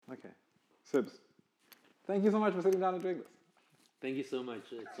Sibs, thank you so much for sitting down and doing this. Thank you so much.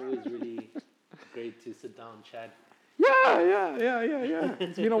 It's always really great to sit down, chat. Yeah.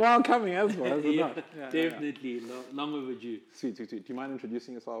 It's been a while coming as well, hasn't Yeah, it? definitely. Long overdue. Sweet. Do you mind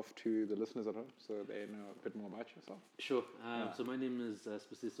introducing yourself to the listeners at home so they know a bit more about yourself? Sure. So my name is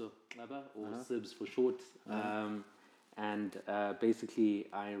Sibusiso Xaba, or Sibs for short. And basically,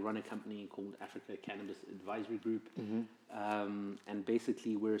 I run a company called Africa Cannabis Advisory Group. And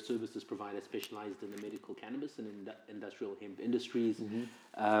basically, we're a services provider specialized in the medical cannabis and industrial hemp industries.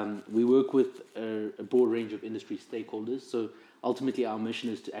 We work with a broad range of industry stakeholders. So ultimately, our mission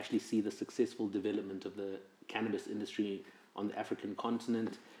is to actually see the successful development of the cannabis industry on the African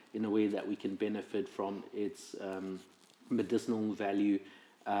continent in a way that we can benefit from its medicinal value,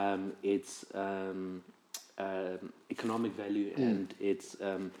 its economic value, and its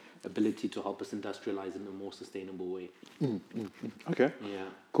ability to help us industrialize in a more sustainable way. Okay. Yeah.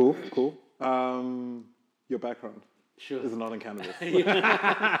 Cool. Your background Sure. is not in cannabis.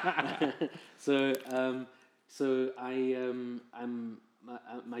 So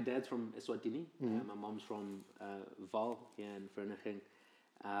my dad's from Eswatini. My mom's from Val here in Vereeniging.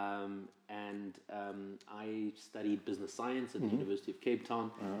 And I studied business science at the University of Cape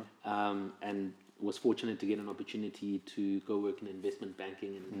Town, and was fortunate to get an opportunity to go work in investment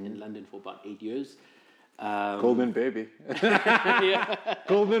banking in London for about 8 years. Golden baby. Yeah.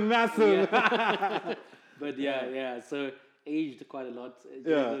 Golden massive. Yeah. But yeah. So aged quite a lot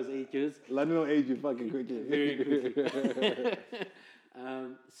during those 8 years. London will age you fucking quickly. Very quickly.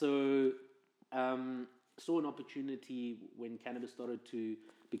 Saw an opportunity when cannabis started to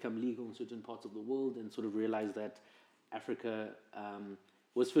become legal in certain parts of the world, and sort of realized that Africa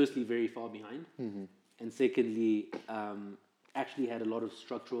was firstly very far behind, and secondly actually had a lot of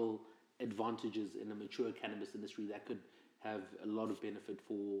structural advantages in a mature cannabis industry that could have a lot of benefit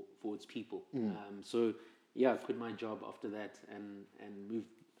for its people. Quit my job after that and moved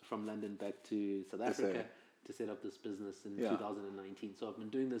from London back to South Africa to set up this business in 2019. So I've been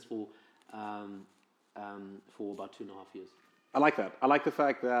doing this for about 2.5 years. I like that. I like the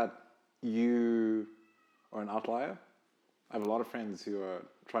fact that you are an outlier. I have a lot of friends who are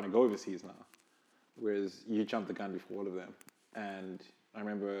trying to go overseas now, whereas you jumped the gun before all of them. And I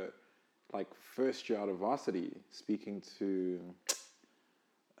remember, like, first year out of varsity, speaking to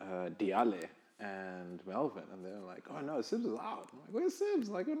Diale and Melvin, and they're like, "Oh no, Sibs is out." I'm like, "Where's Sibs?"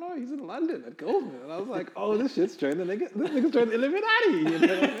 Like, "Oh no, he's in London at Goldman." And I was like, "Oh, this shit's joined the nigga. This nigga's joined the Illuminati." You know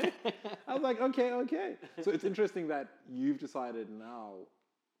what I mean? I was like, "Okay." So it's interesting that you've decided now,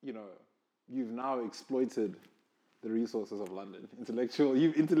 you've now exploited the resources of London.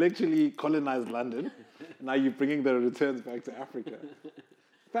 You've intellectually colonized London. Now you're bringing the returns back to Africa.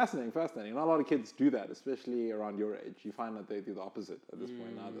 Fascinating. Not a lot of kids do that, especially around your age. You find that they do the opposite at this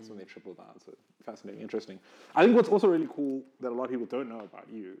point. Now that's when they triple down. So fascinating, interesting. I think what's also really cool that a lot of people don't know about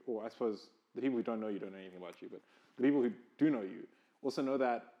you, or I suppose the people who don't know you don't know anything about you, but the people who do know you also know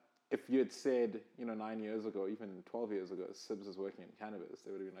that if you had said, 9 years ago, even 12 years ago, Sibs is working in cannabis,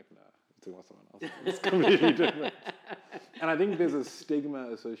 they would have been like, "No, it's talking about someone else. It's completely different." And I think there's a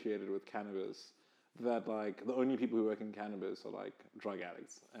stigma associated with cannabis that, like, the only people who work in cannabis are, like, drug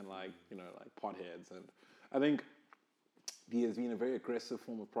addicts and, like, potheads. And I think there's been a very aggressive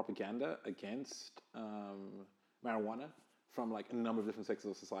form of propaganda against marijuana from, like, a number of different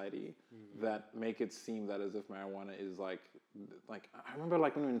sectors of society that make it seem that as if marijuana is, like, I remember,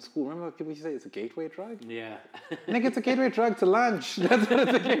 like, when we were in school, remember people used to say it's a gateway drug? Yeah. Nigga, it's a gateway drug to lunch. That's what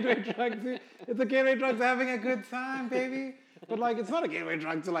it's a gateway drug to. It's a gateway drug to having a good time, baby. But, like, it's not a gateway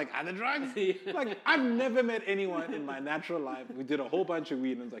drug to, like, other drugs. Like, I've never met anyone in my natural life who did a whole bunch of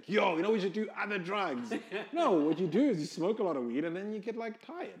weed and was like, "Yo, we should do other drugs." No, what you do is you smoke a lot of weed and then you get, like,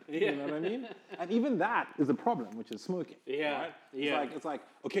 tired. You know what I mean? And even that is a problem, which is smoking. Yeah. Right? Yeah. It's like,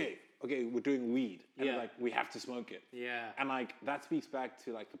 okay, we're doing weed. And Yeah. like, we have to smoke it. Yeah. And, like, that speaks back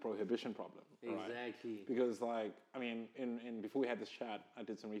to, like, the prohibition problem. Right? Exactly. Because, like, I mean, in before we had this chat, I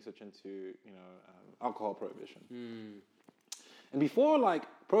did some research into, alcohol prohibition. And before, like,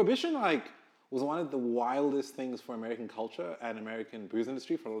 prohibition, like, was one of the wildest things for American culture and American booze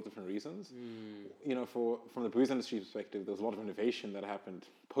industry for a lot of different reasons. From the booze industry perspective, there was a lot of innovation that happened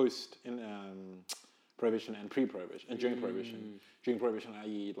post prohibition and pre-prohibition and during prohibition. During prohibition,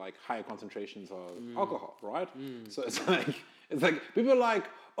 i.e., like, higher concentrations of alcohol, right? So it's like people are like,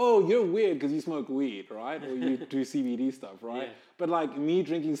 "Oh, you're weird because you smoke weed, right? Or you do CBD stuff, right?" Yeah. But, like, me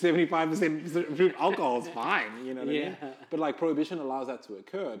drinking 75% alcohol is fine, you know what I mean? But, like, prohibition allows that to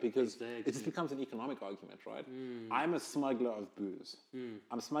occur because it just becomes an economic argument, right? I'm a smuggler of booze.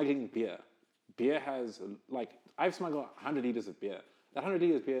 I'm smuggling beer. Beer has, like, I've smuggled 100 liters of beer. that 100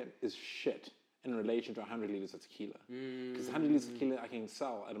 liters beer is shit in relation to 100 liters of tequila. Because 100 liters of tequila I can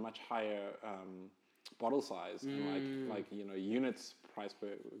sell at a much higher bottle size and like units price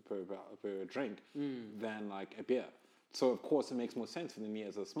per drink than like a beer. So of course it makes more sense for me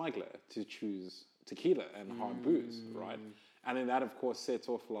as a smuggler to choose tequila and hard booze, right? And then that of course sets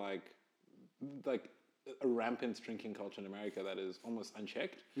off like a rampant drinking culture in America that is almost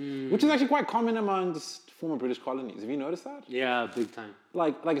unchecked, which is actually quite common amongst former British colonies. Have you noticed that? Yeah, big time.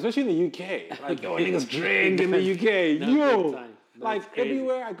 Like especially in the UK, like niggas drink in the UK, Big time. No, like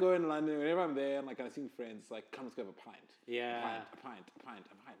everywhere I go in London, whenever I'm there, and like I see friends, like come let's go have a pint. Yeah. A pint. And I'm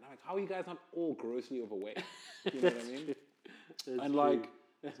like, how are you guys not all grossly overweight? You know what I mean?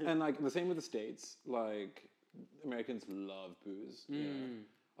 And like the same with the States. Like Americans love booze. You know?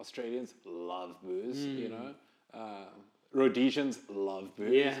 Australians love booze. You know, Rhodesians love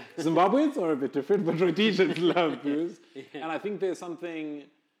booze. Yeah. Zimbabweans are a bit different, but Rhodesians love booze. Yeah. And I think there's something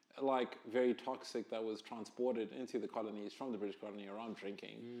like very toxic that was transported into the colonies from the British colony around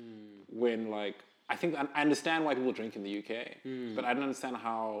drinking. When like I think I understand why people drink in the UK, but I don't understand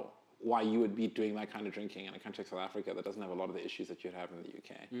why you would be doing that kind of drinking in a country like South Africa that doesn't have a lot of the issues that you'd have in the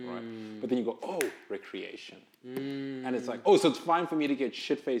UK, right? But then you go, oh, recreation. And it's like, oh, so it's fine for me to get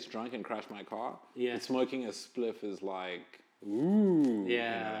shit-faced drunk and crash my car? Yeah. And smoking a spliff is like, ooh. Yeah.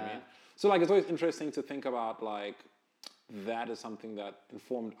 You know what I mean? So like, it's always interesting to think about like, that is something that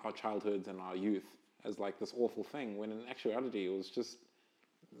informed our childhoods and our youth as like this awful thing, when in actuality it was just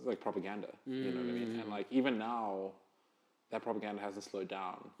like propaganda, you know what I mean? And like even now, that propaganda hasn't slowed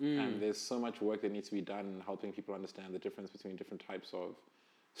down. And there's so much work that needs to be done in helping people understand the difference between different types of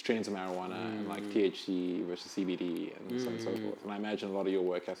strains of marijuana and like THC versus CBD and so on and so forth. And I imagine a lot of your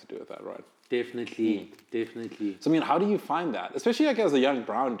work has to do with that, right? Definitely. So I mean, how do you find that? Especially like as a young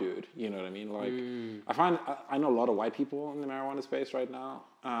brown dude, you know what I mean? Like I know a lot of white people in the marijuana space right now.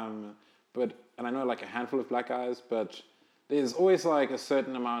 And I know like a handful of black guys, but there's always like a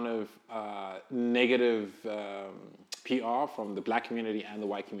certain amount of negative PR from the black community and the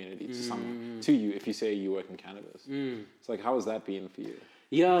white community to you if you say you work in cannabis. It's like, how has that been for you?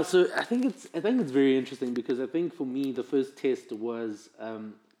 Yeah, so I think it's very interesting because I think for me the first test was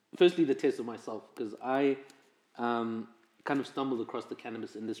firstly the test of myself, because I kind of stumbled across the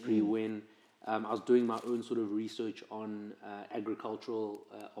cannabis industry when I was doing my own sort of research on agricultural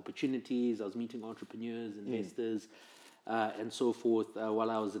opportunities. I was meeting entrepreneurs, investors, and so forth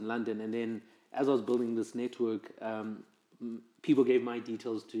while I was in London. And then as I was building this network, people gave my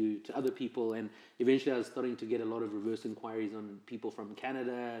details to other people, and eventually I was starting to get a lot of reverse inquiries on people from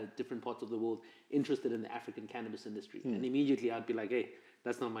Canada, different parts of the world, interested in the African cannabis industry. And immediately I'd be like, hey,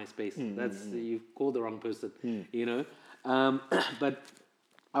 that's not my space. You've called the wrong person, you know? But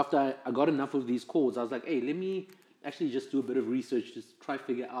after I got enough of these calls, I was like, hey, let me actually just do a bit of research, just try to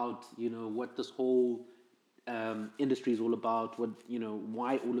figure out, you know, what this whole industry is all about, what, you know,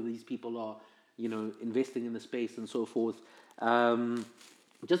 why all of these people are, you know, investing in the space and so forth.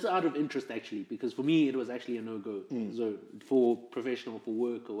 Just out of interest, actually, because for me, it was actually a no-go zone for professional, for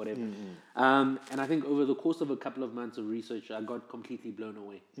work or whatever. And I think over the course of a couple of months of research, I got completely blown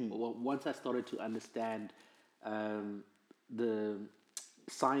away. Well, once I started to understand the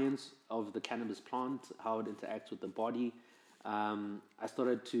science of the cannabis plant, how it interacts with the body, I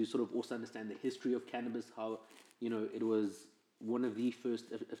started to sort of also understand the history of cannabis, how, you know, it was one of the first,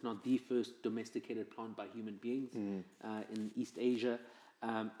 if not the first, domesticated plant by human beings in East Asia,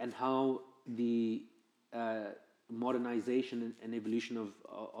 and how the modernization and evolution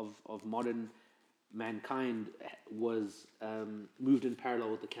of modern mankind was moved in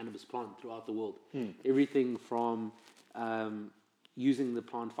parallel with the cannabis plant throughout the world. Everything from using the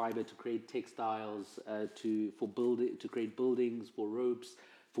plant fiber to create textiles, to create buildings, for ropes,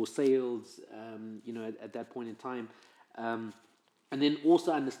 for sails, you know, at that point in time. And then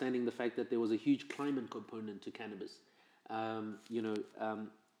also understanding the fact that there was a huge climate component to cannabis. You know,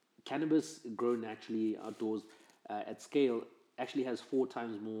 cannabis grown naturally outdoors at scale actually has 4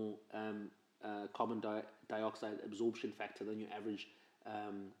 times more carbon dioxide absorption factor than your average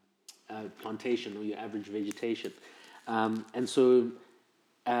plantation or your average vegetation. And it's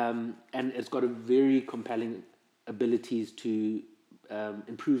got a very compelling abilities to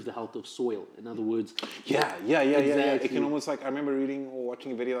improve the health of soil. In other words, yeah. It can almost like, I remember reading or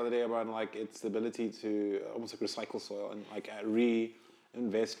watching a video the other day about like its ability to almost like recycle soil and like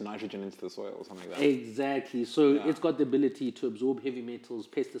reinvest nitrogen into the soil or something like that. Exactly. So it's got the ability to absorb heavy metals,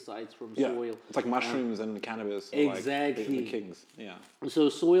 pesticides from soil. It's like mushrooms and cannabis. Exactly. Like the kings. Yeah. So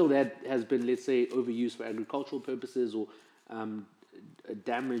soil that has been, let's say, overused for agricultural purposes or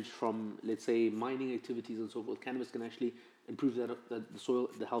damaged from, let's say, mining activities and so forth, cannabis can actually improve the soil,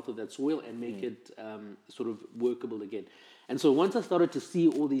 the health of that soil, and make it sort of workable again. And so once I started to see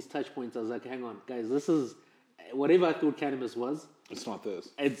all these touch points, I was like, hang on, guys, this is whatever I thought cannabis was. It's not this.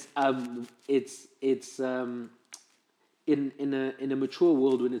 It's in a mature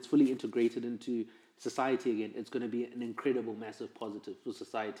world, when it's fully integrated into society again, it's going to be an incredible, massive positive for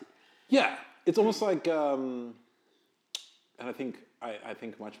society. Yeah, it's almost like, and I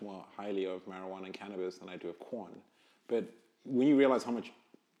think much more highly of marijuana and cannabis than I do of corn. But when you realize how much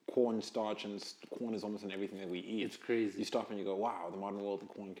corn starch and corn is almost in everything that we eat, it's crazy. You stop and you go, wow, the modern world, the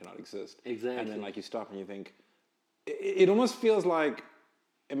corn cannot exist. Exactly. And then like you stop and you think, it almost feels like,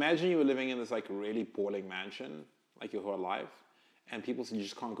 imagine you were living in this like really boring mansion, like your whole life, and people said you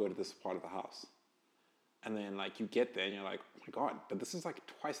just can't go to this part of the house. And then like you get there and you're like, oh my God, but this is like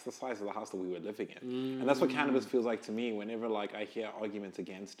twice the size of the house that we were living in. And that's what cannabis feels like to me whenever like I hear arguments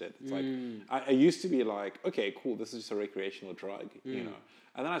against it. It's like, I used to be like, okay, cool, this is just a recreational drug, you know.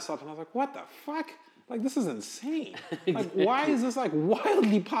 And then I stopped and I was like, what the fuck? Like, this is insane. Exactly. Like, why is this like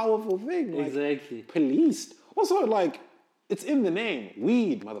wildly powerful thing? Like, exactly. Policed. Also, like, it's in the name,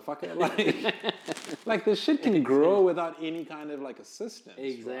 weed, motherfucker. Like this shit can grow without any kind of like assistance.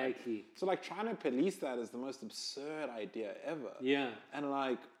 Exactly. Right? So like trying to police that is the most absurd idea ever. Yeah. And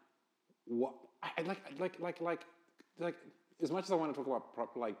like, what? I like as much as I want to talk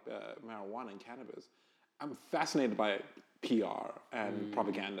about marijuana and cannabis, I'm fascinated by PR and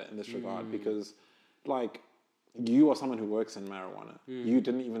propaganda in this regard because, like, you are someone who works in marijuana. You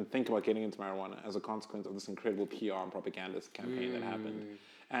didn't even think about getting into marijuana as a consequence of this incredible PR and propaganda campaign that happened.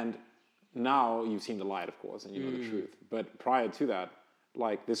 And now you've seen the light, of course, and you know the truth. But prior to that,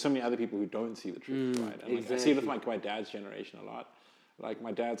 like, there's so many other people who don't see the truth, right? And like, I see it with my dad's generation a lot. Like,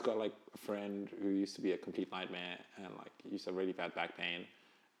 my dad's got, like, a friend who used to be a complete nightmare and, like, used to have really bad back pain.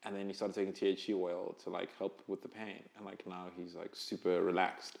 And then he started taking THC oil to, like, help with the pain. And, like, now he's, like, super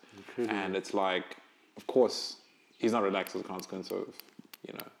relaxed. Incredible. And it's like, of course, he's not relaxed as a consequence of,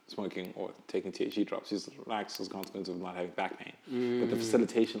 you know, smoking or taking THC drops. He's relaxed as a consequence of not having back pain. But the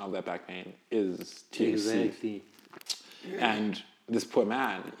facilitation of that back pain is THC. Exactly. And this poor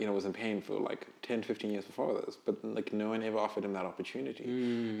man, you know, was in pain for like 10, 15 years before this. But like no one ever offered him that opportunity.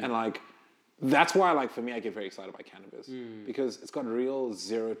 And like, that's why, like, for me, I get very excited by cannabis. Because it's got real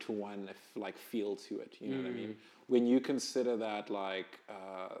 0 to 1 like feel to it. You know what I mean? When you consider that, like,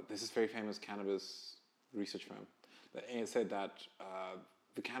 there's this very famous cannabis research firm that said that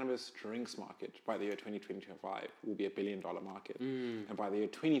the cannabis drinks market by the year 2025 will be $1 billion market. And by the year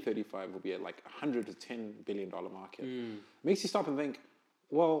 2035 will be at like $100 to $10 billion market. Makes you stop and think,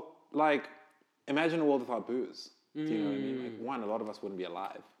 well, like, imagine a world without booze. Do you know what I mean? Like, one, a lot of us wouldn't be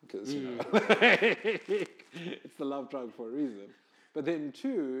alive because, you know, it's the love drug for a reason. But then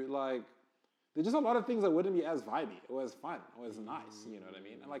two, like, there's just a lot of things that wouldn't be as vibey or as fun or as nice, you know what I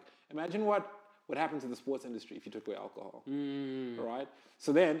mean? And like, imagine what would happen to the sports industry if you took away alcohol, all right?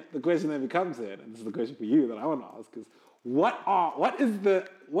 So then the question then becomes then, and this is the question for you that I want to ask, is what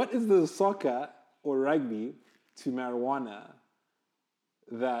is the soccer or rugby to marijuana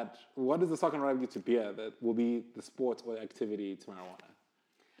what is the soccer and rugby to beer that will be the sport or activity to marijuana,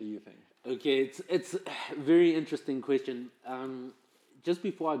 do you think? Okay, it's a very interesting question. Just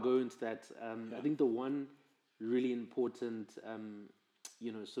before I go into that, I think the one really important,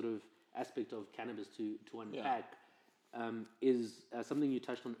 you know, sort of aspect of cannabis to unpack is something you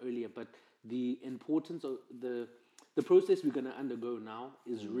touched on earlier, but the importance of the process we're going to undergo now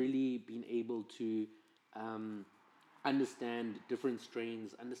is really being able to understand different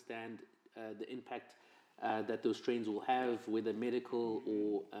strains, understand the impact that those strains will have, whether medical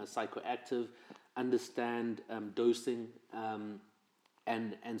or psychoactive, understand dosing,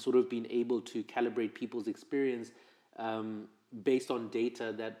 and sort of being able to calibrate people's experience based on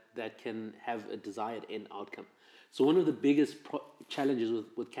data that can have a desired end outcome. So one of the biggest challenges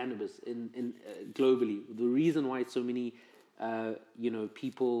with cannabis in globally, the reason why so many you know,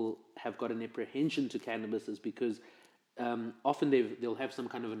 people have got an apprehension to cannabis is because often they'll have some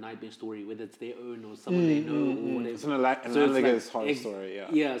kind of a nightmare story, whether it's their own or someone they know or whatever. It's an analogous horror story, yeah.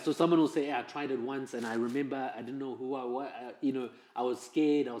 Yeah, so someone will say, I tried it once and I remember I didn't know who I was, you know, I was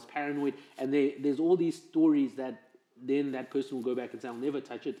scared, I was paranoid, and there's all these stories that then that person will go back and say, I'll never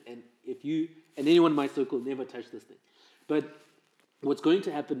touch it, and anyone in my circle never touch this thing. But what's going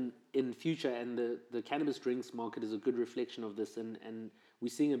to happen in future, and the cannabis drinks market is a good reflection of this, and we're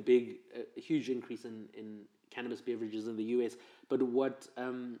seeing a huge increase in cannabis beverages in the US. But what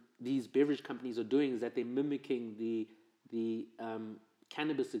these beverage companies are doing is that they're mimicking the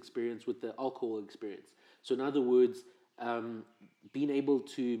cannabis experience with the alcohol experience. So in other words, being able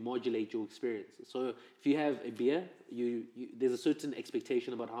to modulate your experience. So if you have a beer, there's a certain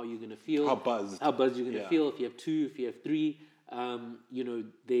expectation about how you're going to feel. How buzzed you're going to feel. If you have 2, if you have 3,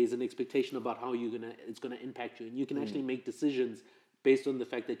 there's an expectation about how it's going to impact you. And you can actually make decisions based on the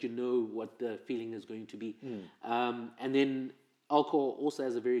fact that you know what the feeling is going to be. And then alcohol also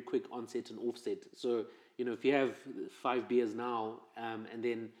has a very quick onset and offset. So, if you have 5 beers now and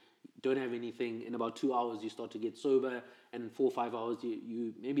then don't have anything, in about 2 hours you start to get sober, and 4 or 5 hours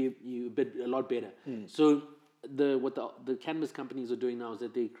you a lot better. So what the cannabis companies are doing now is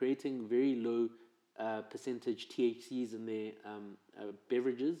that they're creating very low percentage THCs in their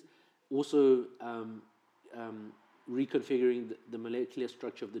beverages, also reconfiguring the molecular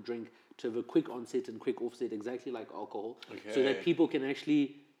structure of the drink to have a quick onset and quick offset, exactly like alcohol, so that people can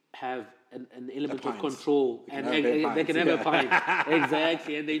actually have an element of control, and they can have a pint.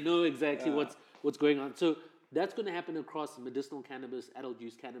 Exactly, and they know exactly what's going on. So that's going to happen across medicinal cannabis, adult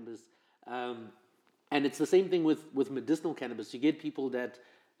use cannabis, and it's the same thing with medicinal cannabis. You get people that,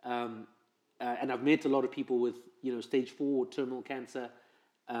 and I've met a lot of people with stage 4 terminal cancer.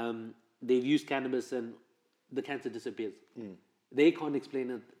 They've used cannabis and the cancer disappears. They can't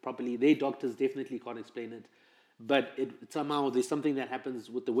explain it properly. Their doctors definitely can't explain it. But somehow there's something that happens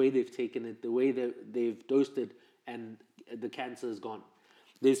with the way they've taken it, the way they've dosed it, and the cancer is gone.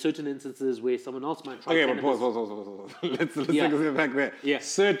 There's certain instances where someone else might try cannabis. Okay, but pause. Let's take a step back there. Yeah.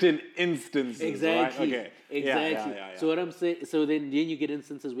 Certain instances, exactly. Right? Okay. Exactly. Yeah. So what I'm saying, then you get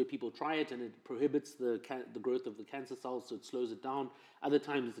instances where people try it and it prohibits the growth of the cancer cells, so it slows it down. Other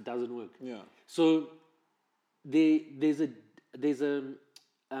times it doesn't work. Yeah. So there's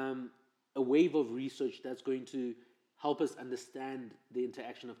a wave of research that's going to help us understand the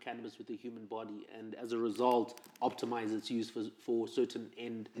interaction of cannabis with the human body, and as a result, optimize its use for certain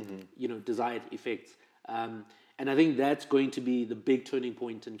end, desired effects. And I think that's going to be the big turning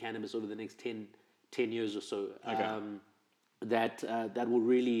point in cannabis over the next 10 years or so. Okay. That will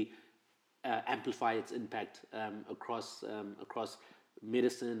really amplify its impact across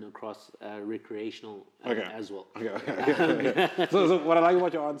medicine, across recreational as well. Okay. So what I like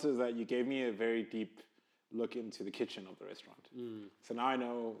about your answer is that you gave me a very deep look into the kitchen of the restaurant. So now I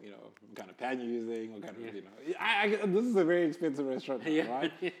know, what kind of pan you're using, what kind of, this is a very expensive restaurant now,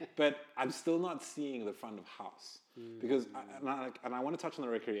 right? But I'm still not seeing the front of house because, and I want to touch on the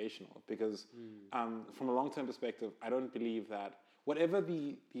recreational because from a long-term perspective, I don't believe that whatever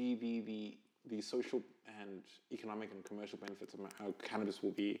the social and economic and commercial benefits of how cannabis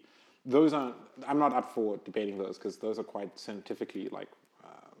will be, I'm not up for debating those because those are quite scientifically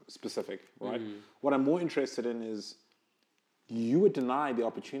specific, right? What I'm more interested in is you would deny the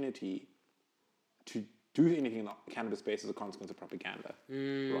opportunity to do anything in the cannabis space as a consequence of propaganda,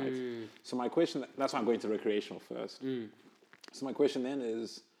 right? So my question, that's why I'm going to recreational first. So my question then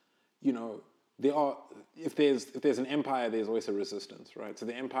is, if there's an empire, there's always a resistance, right? So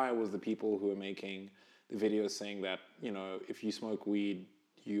the empire was the people who were making the videos saying that, if you smoke weed,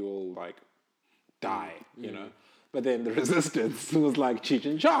 you'll die, But then the resistance was like Cheech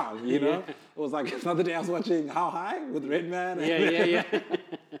and Chong, It was like another day I was watching How High with Redman. Yeah. I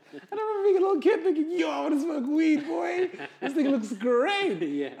remember being a little kid thinking, yo, I want to smoke weed, boy. This thing looks great.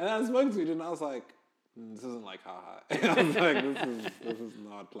 Yeah. And I smoked weed and I was like, this isn't like How High. I was like, this is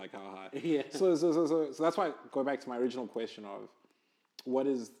not like How High. Yeah. So that's why, going back to my original question of what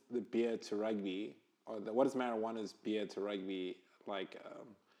is the beer to rugby, or what is marijuana's beer to rugby,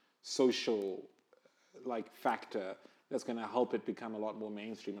 social factor that's going to help it become a lot more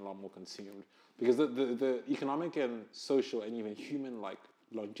mainstream, a lot more consumed, because the economic and social and even human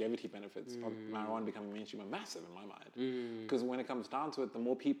longevity benefits of marijuana becoming mainstream are massive in my mind. Because when it comes down to it, the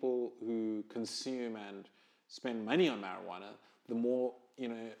more people who consume and spend money on marijuana, the more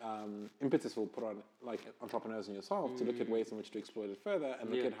impetus will put on entrepreneurs and yourself to look at ways in which to exploit it further and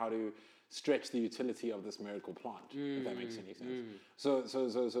look at how to stretch the utility of this miracle plant, if that makes any sense. So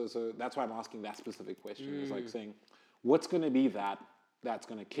that's why I'm asking that specific question. It's saying, what's going to be that's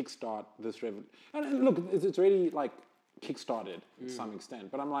going to kickstart this revolution? And look, it's already kickstarted to some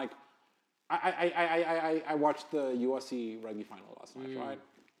extent, but I'm I watched the URC rugby final last night, right?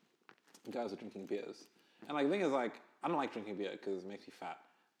 The guys are drinking beers, and the thing is I don't like drinking beer because it makes me fat.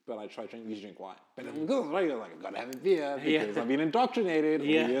 But I usually drink wine. But because it's rugby, I gotta have a beer because I've been indoctrinated for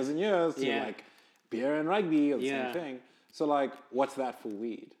years and years to beer and rugby are the same thing. So what's that for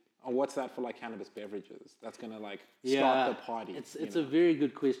weed? Or what's that for cannabis beverages? That's gonna start the party. It's a very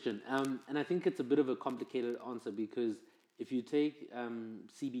good question. And I think it's a bit of a complicated answer because if you take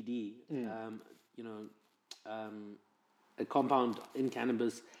CBD, a compound in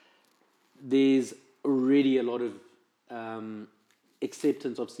cannabis, there's already a lot of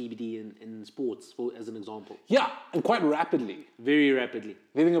acceptance of CBD in sports, as an example. Yeah, and quite rapidly. Very rapidly.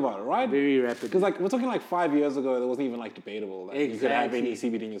 If you think about it, right? Very rapidly. Because like we're talking like 5 years ago, there wasn't even like debatable that you could have any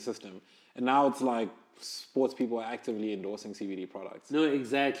CBD in your system, and now it's like sports people are actively endorsing CBD products. No,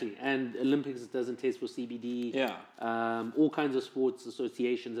 exactly. And Olympics doesn't test for CBD. Yeah. All kinds of sports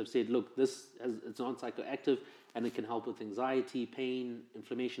associations have said, look, it's non-psychoactive and it can help with anxiety, pain,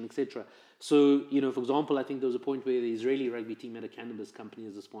 inflammation, etc. So, for example, I think there was a point where the Israeli rugby team had a cannabis company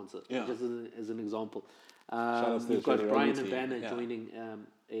as a sponsor. Yeah. Just as an example. You've got Brian Abana joining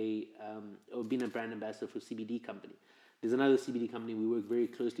or being a brand ambassador for a CBD company. There's another CBD company we work very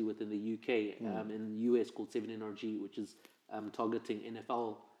closely with in the UK, in the US called 7NRG, which is targeting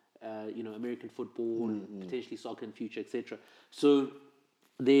NFL, American football, and potentially soccer in future, etc. So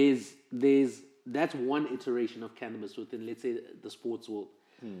that's one iteration of cannabis within, let's say, the sports world.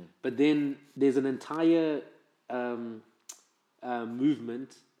 But then there's an entire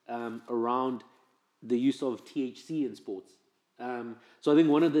movement around the use of THC in sports. So I think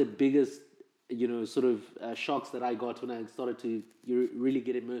one of the biggest shocks that I got when I started to really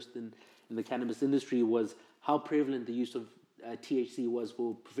get immersed in the cannabis industry was how prevalent the use of THC was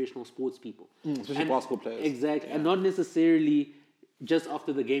for professional sports people. Especially basketball players. Exactly. Yeah. And not necessarily just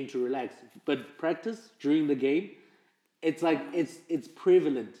after the game to relax, but practice during the game. It's like, it's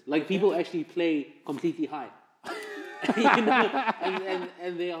prevalent. Like people actually play completely high.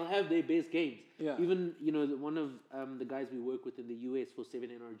 And they'll have their best games. Yeah. Even, one of the guys we work with in the US for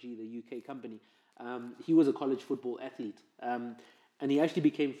 7NRG, the UK company, he was a college football athlete. And he actually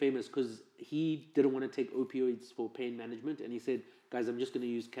became famous because he didn't want to take opioids for pain management. And he said, guys, I'm just going to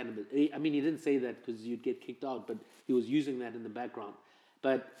use cannabis. I mean, he didn't say that because you'd get kicked out, but he was using that in the background.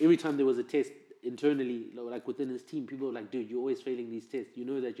 But every time there was a test internally, like within his team, people were like, dude, you're always failing these tests. You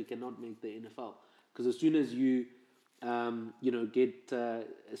know that you cannot make the NFL. Because as soon as you get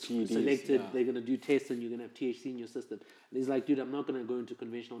selected, they're going to do tests and you're going to have THC in your system. And he's like, dude, I'm not going to go into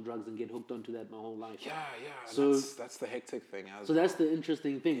conventional drugs and get hooked onto that my whole life. Yeah. So that's the hectic thing. That's the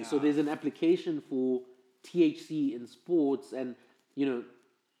interesting thing. Yeah. So there's an application for THC in sports, and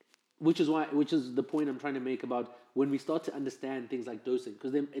which is the point I'm trying to make about when we start to understand things like dosing,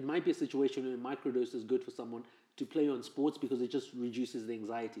 because it might be a situation where microdose is good for someone to play on sports because it just reduces the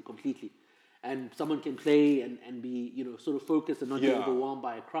anxiety completely. And someone can play and be, sort of focused and not get overwhelmed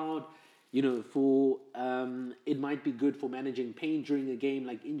by a crowd. It might be good for managing pain during a game,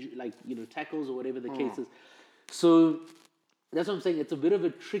 like injury, tackles or whatever the case is. So that's what I'm saying. It's a bit of a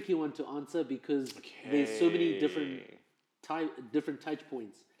tricky one to answer because there's so many different touch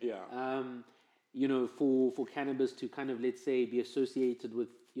points. Yeah. For cannabis to kind of, let's say, be associated with,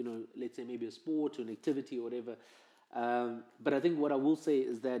 let's say maybe a sport or an activity or whatever. But I think what I will say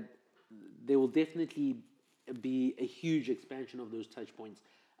is that there will definitely be a huge expansion of those touch points.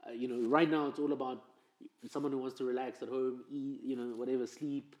 Right now it's all about someone who wants to relax at home, eat, whatever,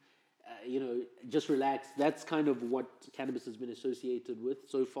 sleep, just relax. That's kind of what cannabis has been associated with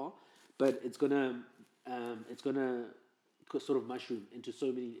so far. But it's gonna sort of mushroom into so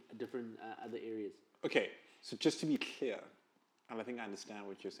many different other areas. Okay, so just to be clear, and I think I understand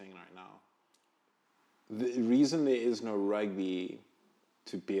what you're saying right now. The reason there is no rugby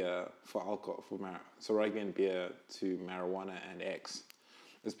to beer for alcohol, so rugby and beer to marijuana and X,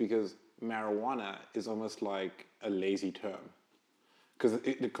 is because marijuana is almost like a lazy term, because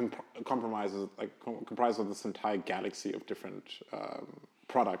it comprises of this entire galaxy of different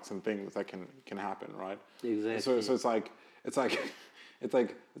products and things that can happen, right? Exactly. So it's like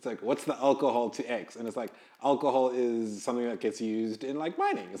what's the alcohol to X? And it's like alcohol is something that gets used in like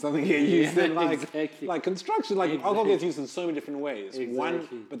mining. It's something that gets used in like construction. Like alcohol gets used in so many different ways.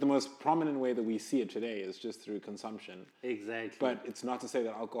 But the most prominent way that we see it today is just through consumption. Exactly. But it's not to say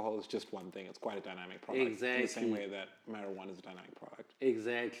that alcohol is just one thing. It's quite a dynamic product. Exactly. In the same way that marijuana is a dynamic product.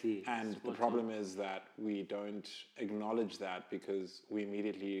 Exactly. And the problem is that we don't acknowledge that because we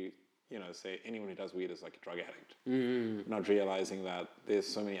immediately say anyone who does weed is like a drug addict. Mm-hmm. Not realizing that there's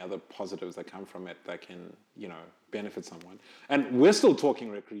so many other positives that come from it that can, benefit someone. And we're still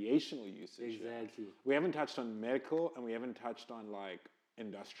talking recreational usage. Exactly. We haven't touched on medical and we haven't touched on like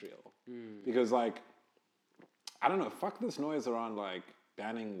industrial. Because like, I don't know, fuck this noise around like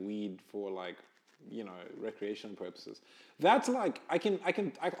banning weed for like, recreational purposes. That's like, I can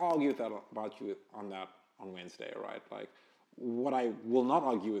argue with that about you on Wednesday, right? Like, what I will not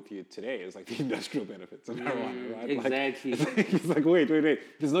argue with you today is like the industrial benefits of marijuana, right? Exactly. It's like wait.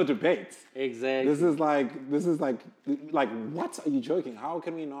 There's no debate. Exactly. This is like what are you joking? How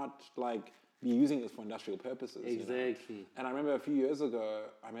can we not like be using this for industrial purposes? Exactly. And I remember a few years ago,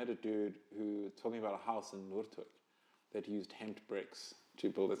 I met a dude who told me about a house in Noordhoek that used hemp bricks to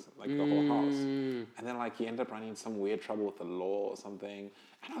build this, like the whole house. And then like he ended up running into some weird trouble with the law or something.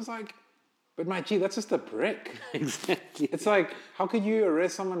 And I was like, but my G, that's just a brick. Exactly. It's like, how could you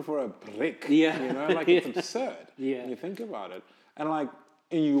arrest someone for a brick? Yeah. You know, like it's absurd. Yeah. When you think about it. And like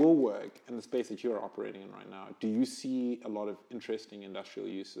in your work and the space that you're operating in right now, do you see a lot of interesting industrial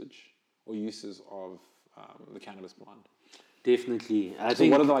usage or uses of the cannabis plant? Definitely. I So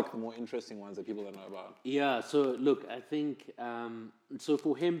think, what are the more interesting ones that people don't know about? yeah, so look, I think, so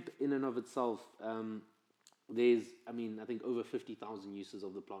for hemp in and of itself, there's, I think over 50,000 uses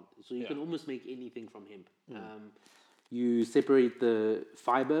of the plant. So you can almost make anything from hemp. You separate the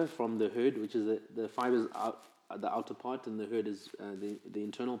fiber from the hurd, which is the fiber's out, the outer part, and the hurd is the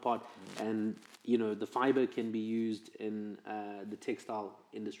internal part. And, the fiber can be used in the textile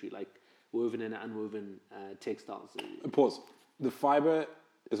industry, like woven and unwoven textiles. Pause. The fiber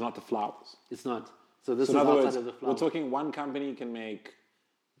is not the flowers. It's not. So this So is in other outside words, of the we're flowers. talking one company can make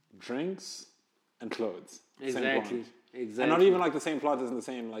drinks and clothes. Same Exactly. plant. Exactly. And not even like the same plant isn't the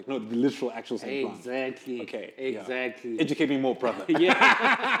same, like, no, the literal actual same plant. Exactly. Okay. Exactly. Yeah. Educate me more, brother.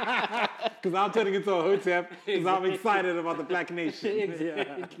 Yeah. Because I'm turning into a hotep because I'm excited about the Black Nation.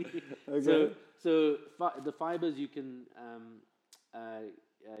 Exactly. Yeah. Okay. So the fibers you can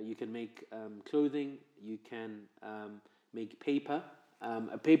make clothing. You can make paper.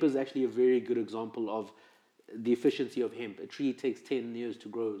 Paper is actually a very good example of the efficiency of hemp. A tree takes 10 years to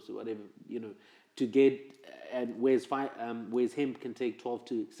grow, so whatever, to get, and whereas hemp can take 12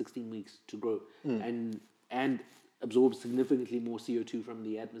 to 16 weeks to grow, and absorb significantly more CO2 from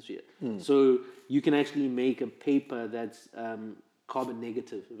the atmosphere. So you can actually make a paper that's carbon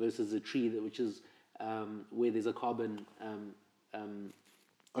negative versus a tree which is where there's a carbon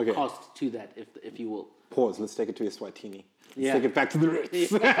cost to that, if you will. Pause. Let's take it to Eswatini. Let's Yeah. take it back to the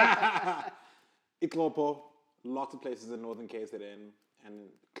roots. Iklopo, lots of places in northern KZN and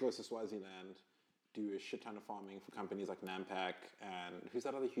close to Swaziland do a shit ton of farming for companies like Nampak and who's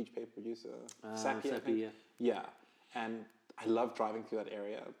that other huge paper producer? Sappi, I think. yeah. Yeah. And I love driving through that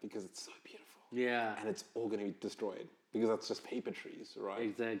area because it's so beautiful. Yeah. And it's all going to be destroyed because that's just paper trees, right?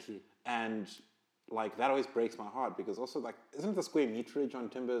 Exactly. And like that always breaks my heart because also like isn't the square meterage on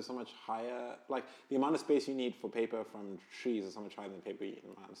timber so much higher? Like the amount of space you need for paper from trees is so much higher than the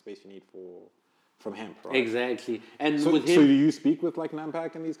amount of space you need from hemp, right? Exactly. And So, with hemp, so do you speak with like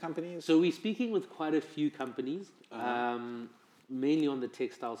Nampak and these companies? so we're speaking with quite a few companies, mainly on the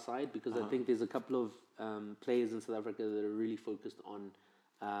textile side, because I think there's a couple of players in South Africa that are really focused on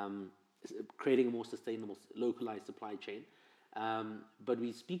creating a more sustainable, localized supply chain. But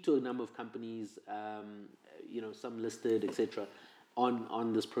we speak to a number of companies, some listed, etc.,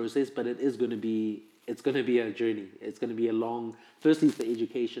 on this process. But it's going to be a journey. It's going to be a long. Firstly, it's the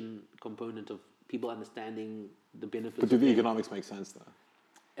education component of people understanding the benefits. But do the economics make sense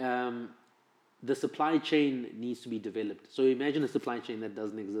though? The supply chain needs to be developed. So imagine a supply chain that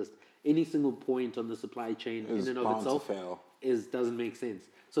doesn't exist. Any single point on the supply chain in and of itself doesn't make sense.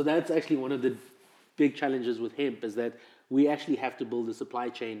 So that's actually one of the big challenges with hemp is that we actually have to build a supply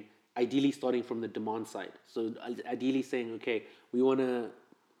chain, ideally starting from the demand side. So ideally saying, okay, we want to,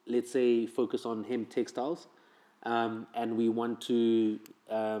 let's say, focus on hemp textiles, and we want to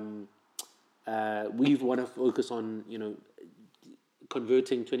focus on,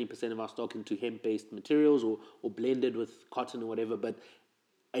 converting 20% of our stock into hemp-based materials or blended with cotton or whatever, but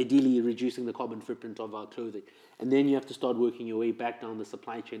ideally reducing the carbon footprint of our clothing. And then you have to start working your way back down the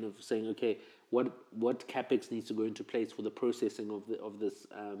supply chain of saying, okay, what capex needs to go into place for the processing of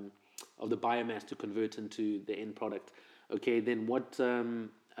the biomass to convert into the end product? Okay, then what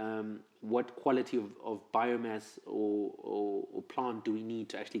quality of biomass or plant do we need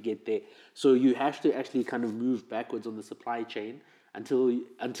to actually get there? So you have to actually kind of move backwards on the supply chain until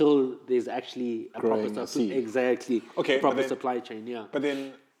there's actually a proper supply chain. Yeah. But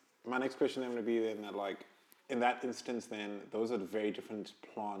then my next question then would be then that like in that instance then those are very different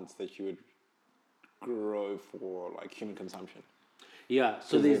plants that you would grow for like human consumption. Yeah,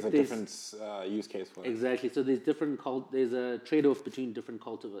 so there's a different use case for it. Exactly. So there's there's a trade-off between different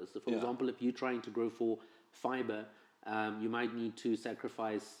cultivars. So for example, if you're trying to grow for fiber, you might need to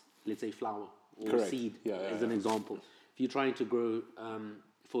sacrifice, let's say, flour or seed as an example. If you're trying to grow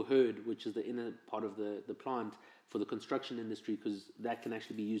for hurd, which is the inner part of the plant for the construction industry, because that can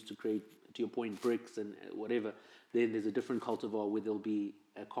actually be used to create, to your point, bricks and whatever, then there's a different cultivar where there'll be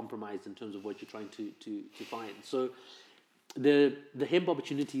a compromise in terms of what you're trying to find. So the hemp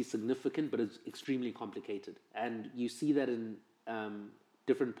opportunity is significant, but it's extremely complicated. And you see that in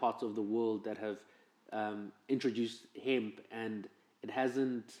different parts of the world that have introduced hemp, and it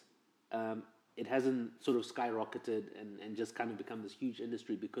hasn't it hasn't sort of skyrocketed and just kind of become this huge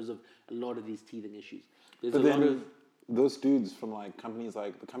industry because of a lot of these teething issues. There's But a lot then of those dudes from like companies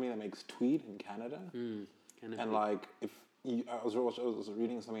like the company that makes tweed in Canada, and like I was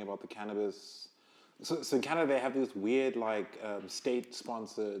reading something about the cannabis. So in Canada they have these weird like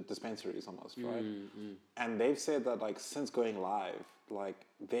state-sponsored dispensaries almost, right? And they've said that like since going live, like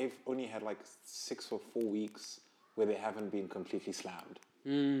they've only had like 6 or 4 weeks where they haven't been completely slammed.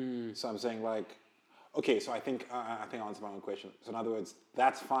 So I'm saying like, okay, so I think I answered my own question. So in other words,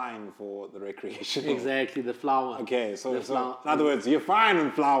 that's fine for the recreational. exactly the flower. Okay, so flower, in other words, you're fine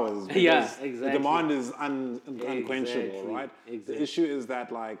on flowers because Yeah, exactly. the demand is unquenchable, right? Exactly. The issue is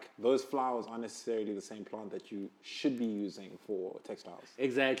that like those flowers aren't necessarily the same plant that you should be using for textiles.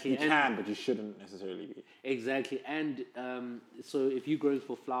 Exactly. You can, but you shouldn't necessarily be. Exactly, and so if you're growing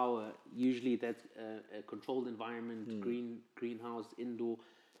for flower, usually that's a controlled environment, greenhouse, indoor,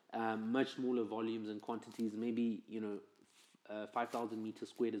 much smaller volumes and quantities. Maybe 5,000 meters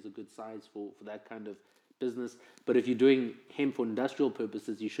squared is a good size for that kind of business. But if you're doing hemp for industrial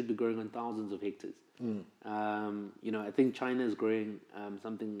purposes, you should be growing on thousands of hectares. I think China is growing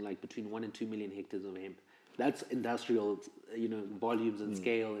something like between 1 and 2 million hectares of hemp. That's industrial, volumes and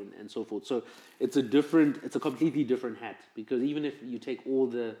scale and so forth. So it's a completely different hat, because even if you take all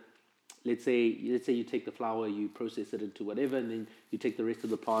the, let's say you take the flower, you process it into whatever, and then you take the rest of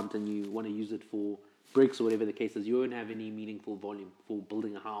the plant and you want to use it for bricks or whatever the case is, you won't have any meaningful volume for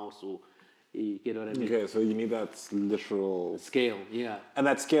building a house, or you get what I mean? Okay, so you need that literal scale, yeah. And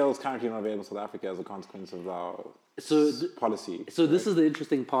that scale is currently not available in South Africa as a consequence of our policy. So this is the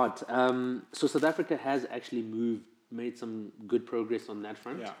interesting part. So South Africa has actually made some good progress on that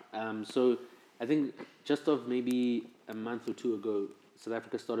front. Yeah. So I think just of maybe a month or two ago, South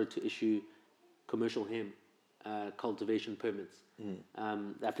Africa started to issue commercial hemp cultivation permits.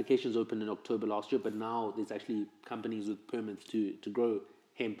 The applications opened in October last year, but now there's actually companies with permits to grow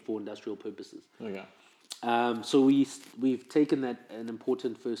hemp for industrial purposes. Okay. So we've taken that an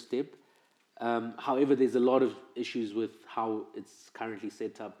important first step. However, there's a lot of issues with how it's currently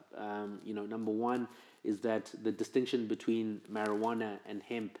set up. Number one is that the distinction between marijuana and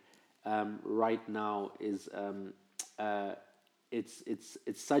hemp right now is it's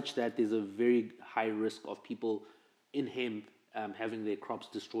such that there's a very high risk of people in hemp having their crops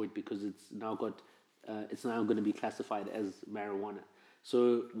destroyed, because it's now going to be classified as marijuana.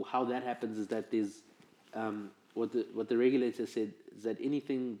 So how that happens is that there's what the regulator said is that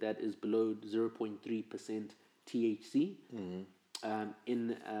anything that is below 0.3% THC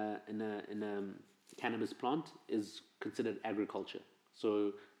in a cannabis plant is considered agriculture.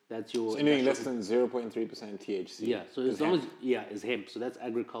 So that's your... So anything less than 0.3% THC. Yeah, so as long as... Yeah, is hemp. So that's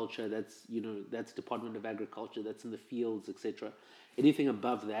agriculture, that's Department of Agriculture, that's in the fields, etc. Anything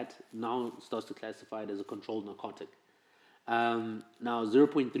above that now starts to classify it as a controlled narcotic. Now,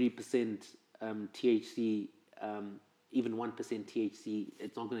 0.3% THC, even 1% THC,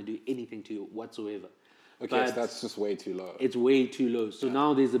 it's not going to do anything to you whatsoever. Okay, but so that's just way too low. It's way too low. So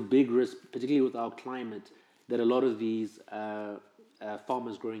now there's a big risk, particularly with our climate, that a lot of these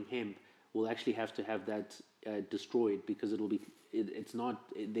farmers growing hemp will actually have to have that destroyed, because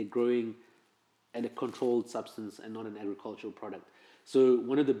they're growing a controlled substance and not an agricultural product. So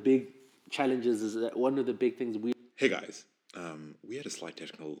one of the big challenges is that one of the big things Hey guys, we had a slight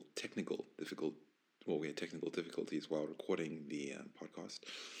technical difficulties while recording the podcast,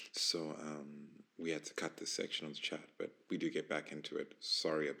 so we had to cut this section of the chat, but we do get back into it.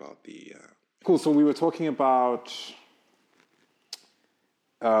 Sorry about the... Cool, so we were talking about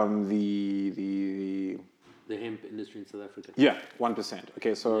the hemp industry in South Africa. Yeah, 1%.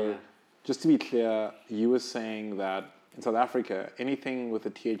 Okay, so just to be clear, you were saying that in South Africa, anything with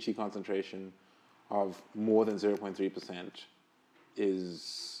a THC concentration of more than 0.3%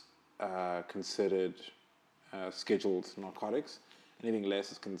 is considered scheduled narcotics. Anything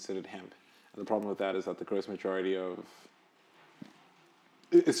less is considered hemp. And the problem with that is that the gross majority of...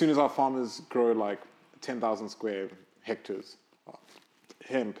 As soon as our farmers grow like 10,000 square hectares of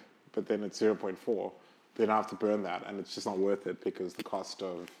hemp, but then it's 0.4, they now have to burn that, and it's just not worth it, because the cost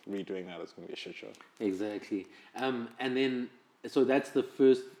of redoing that is going to be a shit show. Exactly. And then... So that's the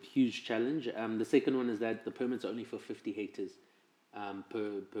first huge challenge. The second one is that the permits are only for 50 hectares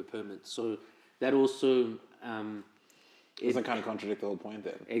per permit. So that also... doesn't kind of contradict the whole point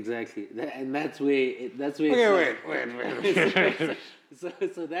then. Exactly. And that's where... Okay, wait. So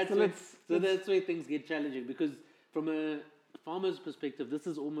that's where things get challenging, because from a farmer's perspective, this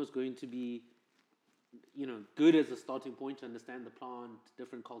is almost going to be, good as a starting point to understand the plant,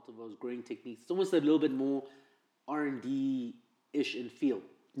 different cultivars, growing techniques. It's almost a little bit more R&D-ish in feel.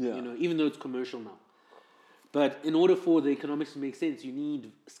 Yeah. You know, even though it's commercial now. But in order for the economics to make sense, you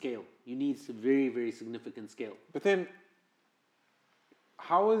need scale. You need some very, very significant scale. But then,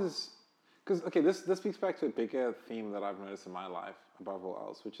 how is... Because, okay, this speaks back to a bigger theme that I've noticed in my life, above all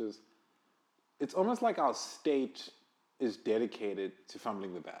else, which is, it's almost like our state is dedicated to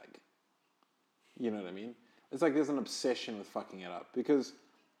fumbling the bag. You know what I mean? It's like there's an obsession with fucking it up. Because,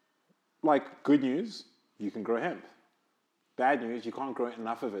 like, good news, you can grow hemp. Bad news, you can't grow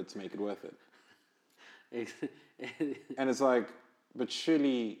enough of it to make it worth it. And it's like, but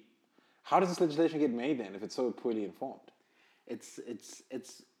surely, how does this legislation get made then if it's so poorly informed? It's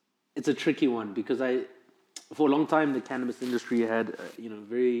a tricky one because for a long time the cannabis industry had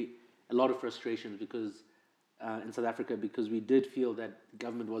a lot of frustrations because in South Africa, because we did feel that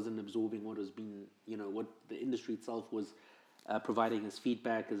government wasn't absorbing what was being, what the industry itself was providing as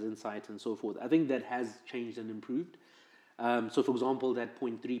feedback, as insight, and so forth. I think that has changed and improved. So, for example, that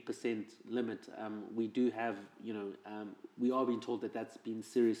 0.3% limit, we do have, we are being told that that's been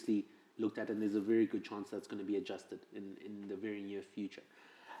seriously looked at, and there's a very good chance that's going to be adjusted in the very near future.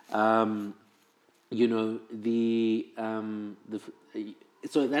 So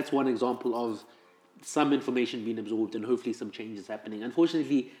that's one example of some information being absorbed and hopefully some changes happening.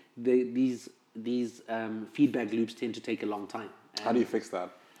 Unfortunately, these feedback loops tend to take a long time. How do you fix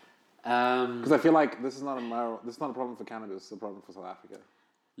that? Because I feel like this is not a problem for cannabis, it's a problem for South Africa.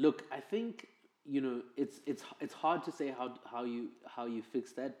 Look, I think it's hard to say how you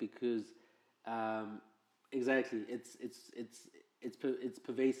fix that because exactly it's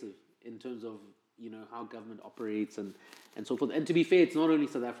pervasive in terms of how government operates and so forth. And to be fair, it's not only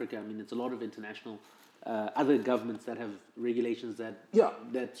South Africa. I mean, it's a lot of international other governments that have regulations that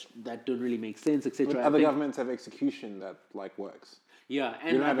don't really make sense, etc. Other governments have execution that works. Yeah,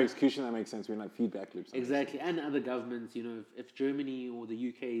 and we don't have execution that makes sense. We don't have feedback loops. Exactly, and other governments, if Germany or the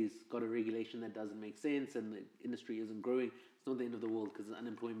UK's got a regulation that doesn't make sense and the industry isn't growing, it's not the end of the world because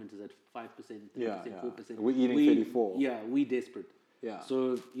unemployment is at 5%, 4%. We're eating 34. Yeah, we're desperate. Yeah.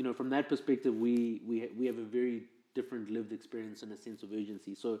 So from that perspective, we have a very different lived experience and a sense of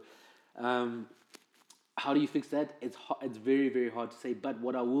urgency. So, how do you fix that? It's very, very hard to say. But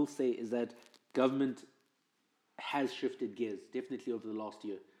what I will say is that government has shifted gears, definitely over the last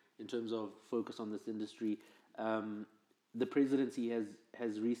year, in terms of focus on this industry. The presidency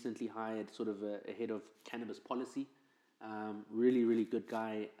has recently hired sort of a head of cannabis policy, really, really good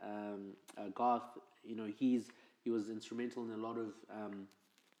guy, Garth. He was instrumental in a lot of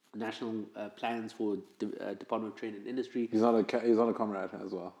national plans for Department of Trade and Industry. He's not a comrade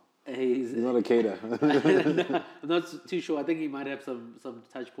as well. He's not a cater. No, I'm not too sure. I think he might have some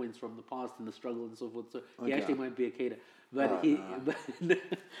touch points from the past and the struggle and so forth. So he actually might be a cater. But the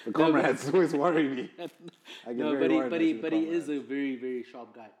comrades always worry me. But he is a very, very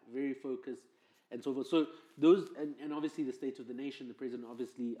sharp guy, very focused and so forth. So those and obviously the state of the nation, the president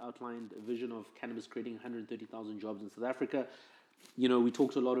obviously outlined a vision of cannabis creating 130,000 jobs in South Africa. We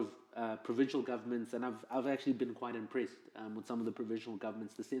talked to a lot of provincial governments, and I've actually been quite impressed with some of the provincial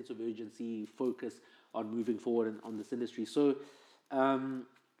governments, the sense of urgency, focus on moving forward on this industry. So,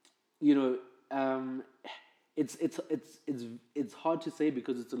 it's hard to say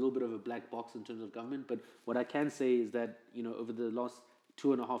because it's a little bit of a black box in terms of government. But what I can say is that over the last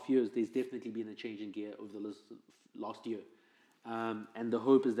 2.5 years, there's definitely been a change in gear over the last year, and the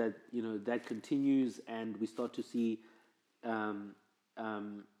hope is that that continues and we start to see.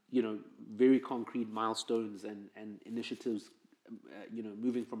 Very concrete milestones and initiatives,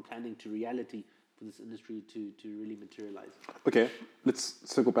 moving from planning to reality for this industry to really materialize. Okay, let's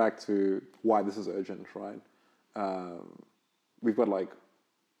circle back to why this is urgent, right? We've got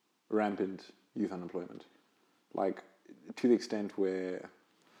rampant youth unemployment, to the extent where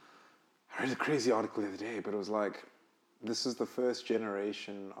I read a crazy article the other day, but it was this is the first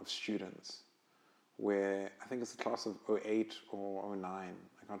generation of students where I think it's the class of 08 or 09,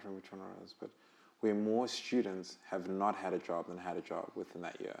 I can't remember which one it was, but where more students have not had a job than had a job within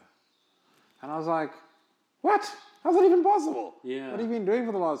that year. And I was like, what? How's that even possible? Yeah. What have you been doing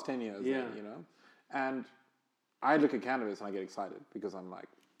for the last 10 years? Yeah. Then, And I look at cannabis and I get excited because I'm like,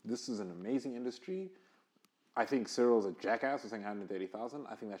 this is an amazing industry. I think Cyril's a jackass for saying 130,000.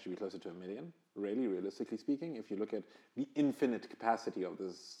 I think that should be closer to 1 million, really, realistically speaking, if you look at the infinite capacity of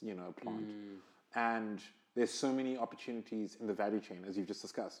this, plant. And there's so many opportunities in the value chain, as you've just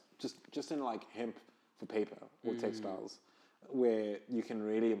discussed, just in hemp for paper or textiles, where you can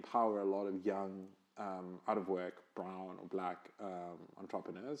really empower a lot of young, out of work, brown or black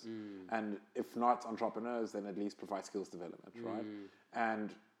entrepreneurs. And if not entrepreneurs, then at least provide skills development, right?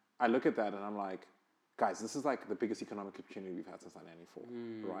 And I look at that and I'm like, guys, this is like the biggest economic opportunity we've had since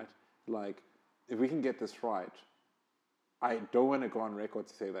 1994, right? Like, if we can get this right, I don't want to go on record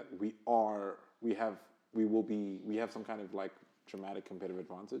to say that we have some kind of like dramatic competitive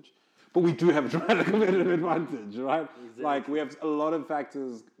advantage, but we do have a dramatic competitive advantage, right? Exactly. Like, we have a lot of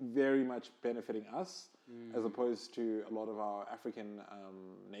factors very much benefiting us as opposed to a lot of our African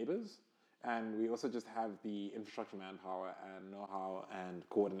neighbors. And we also just have the infrastructure, manpower, and know-how and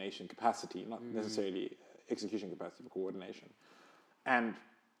coordination capacity, not necessarily execution capacity, but coordination. And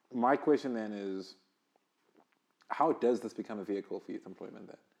my question then is, how does this become a vehicle for youth employment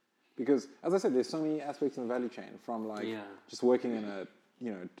then? Because, as I said, there's so many aspects in the value chain, from like just working in a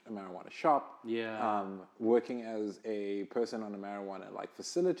marijuana shop, working as a person on a marijuana like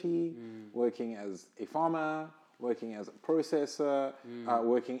facility, working as a farmer, working as a processor,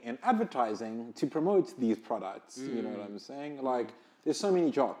 working in advertising to promote these products. You know what I'm saying? Like, there's so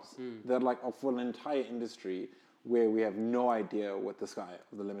many jobs that like are for an entire industry where we have no idea what the sky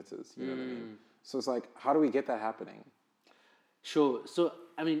of the limit is. You know what I mean? So it's like, how do we get that happening? Sure. So,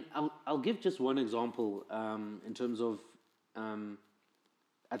 I mean, I'll give just one example in terms of,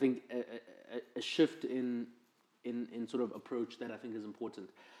 I think, a shift in sort of approach that I think is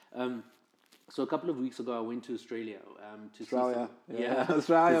important. So a couple of weeks ago, I went to Australia to Australia,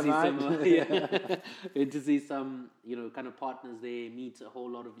 see Australia, went to see some, kind of partners there, meet a whole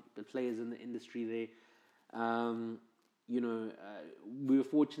lot of the players in the industry there. We were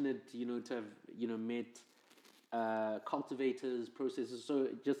fortunate, to have, met cultivators, processors. So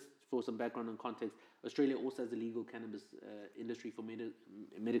just for some background and context, Australia also has a legal cannabis industry for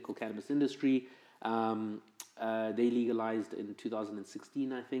medical cannabis industry. They legalized in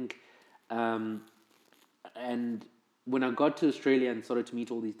 2016, I think. And when I got to Australia and started to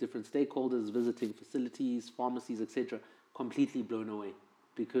meet all these different stakeholders, visiting facilities, pharmacies, etc., completely blown away,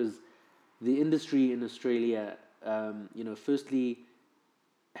 because the industry in Australia, firstly,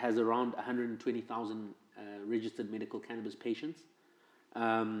 has around 120,000 registered medical cannabis patients,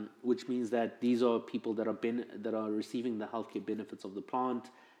 which means that these are people that are receiving the healthcare benefits of the plant,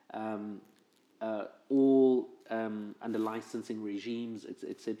 all under licensing regimes,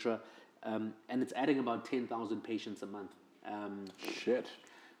 etc. And it's adding about 10,000 patients a month. Shit.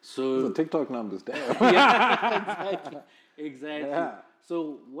 So the TikTok numbers, damn. Yeah, exactly. Yeah.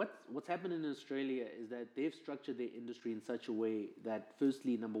 So what's happened in Australia is that they've structured their industry in such a way that,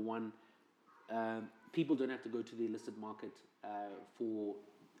 firstly, number one, people don't have to go to the illicit market for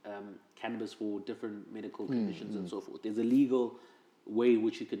cannabis for different medical conditions and so forth. There's a legal way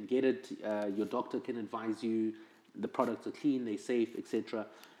which you can get it. Your doctor can advise you. The products are clean, they're safe, etc.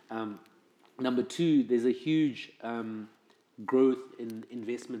 Number two, there's a huge growth in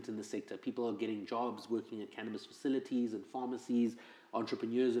investment in the sector. People are getting jobs working at cannabis facilities and pharmacies.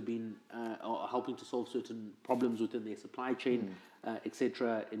 Entrepreneurs are helping to solve certain problems within their supply chain,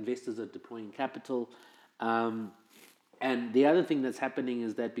 etc. Investors are deploying capital. And the other thing that's happening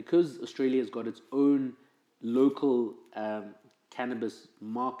is that because Australia's got its own local cannabis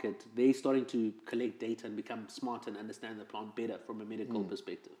market, they're starting to collect data and become smart and understand the plant better from a medical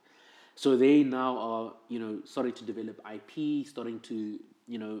perspective. So they now are, starting to develop IP, starting to,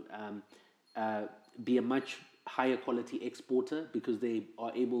 be a much higher quality exporter because they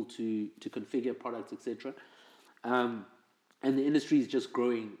are able to configure products, etc. And the industry is just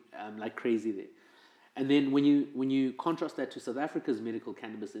growing like crazy there. And then when you contrast that to South Africa's medical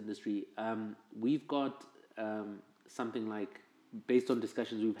cannabis industry, we've got something like, based on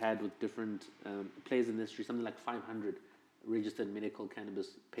discussions we've had with different players in the industry, something like 500 registered medical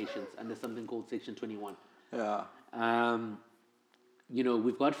cannabis patients under something called Section 21. Yeah.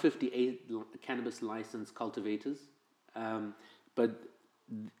 We've got 58 cannabis licensed cultivators, but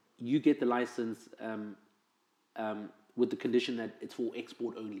you get the license with the condition that it's for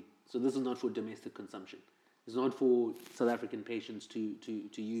export only. So this is not for domestic consumption. It's not for South African patients to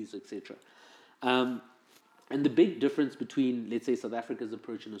use, etc. And the big difference between, let's say, South Africa's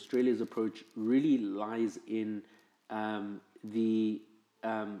approach and Australia's approach really lies in the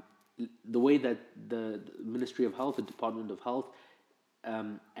way that the Ministry of Health, the Department of Health,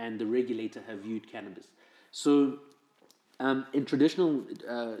 and the regulator have viewed cannabis. So in traditional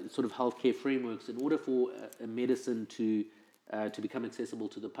sort of healthcare frameworks, in order for a medicine to become accessible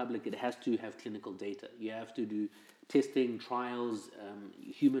to the public, it has to have clinical data. You have to do testing, trials,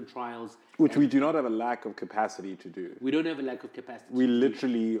 human trials. Which we do not have a lack of capacity to do. We don't have a lack of capacity. We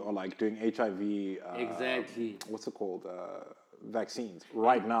literally are like doing HIV. Exactly. What's it called? Vaccines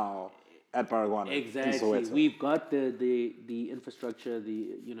right now at Baragwana. Exactly. We've got the infrastructure,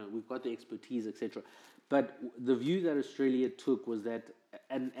 we've got the expertise, etc. But the view that Australia took was that,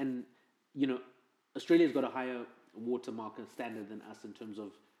 and Australia's got a higher watermark standard than us in terms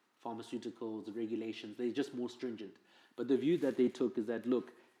of pharmaceuticals, the regulations. They're just more stringent. But the view that they took is that,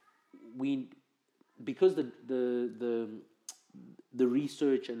 look, because the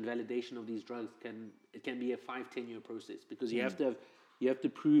research and validation of these drugs can be a 5-10 year process, because you have to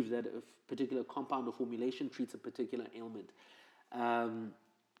prove that a particular compound or formulation treats a particular ailment,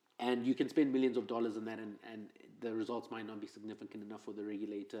 and you can spend millions of dollars on that, and the results might not be significant enough for the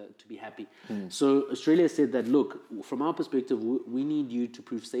regulator to be happy. So Australia said that, look, from our perspective, we need you to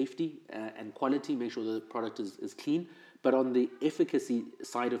prove safety and quality, make sure the product is clean. But on the efficacy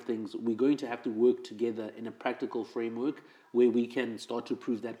side of things, we're going to have to work together in a practical framework where we can start to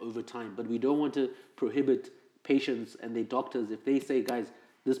prove that over time. But we don't want to prohibit patients and their doctors if they say, guys,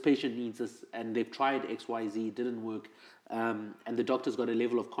 this patient needs this, and they've tried XYZ, it didn't work, and the doctor's got a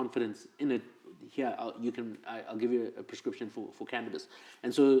level of confidence in it. Here, I'll give you a prescription for cannabis.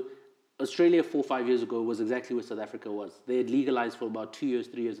 And so Australia 4 or 5 years ago was exactly where South Africa was. They had legalized for about 2 years,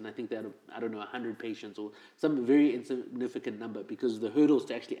 3 years, and I think they had, 100 patients or some very insignificant number, because the hurdles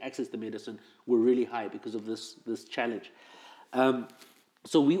to actually access the medicine were really high because of this challenge.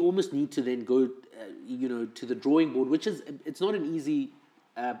 So we almost need to then go, to the drawing board, which is it's not an easy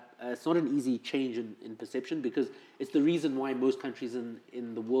change in perception, because it's the reason why most countries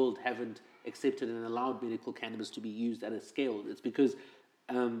in the world haven't accepted and allowed medical cannabis to be used at a scale. It's because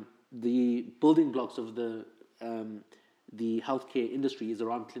the building blocks of the healthcare industry is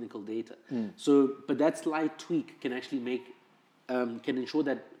around clinical data. So, but that slight tweak can actually can ensure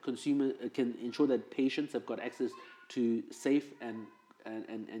that patients have got access to safe and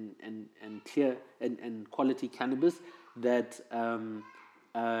clear and quality cannabis that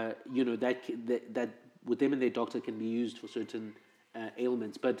that with them and their doctor can be used for certain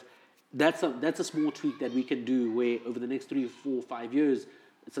ailments. But that's a small tweak that we can do, where over the next 3, 4, 5 years,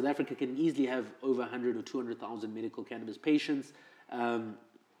 South Africa can easily have over 100 or 200,000 medical cannabis patients.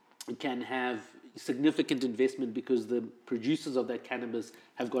 It can have significant investment because the producers of that cannabis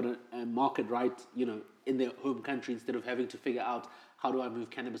have got a market right, in their home country, instead of having to figure out how do I move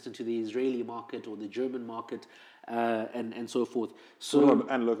cannabis into the Israeli market or the German market, and so forth. So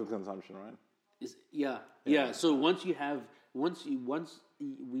and local consumption, right? Yeah. So once we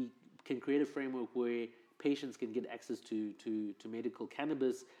can create a framework where patients can get access to medical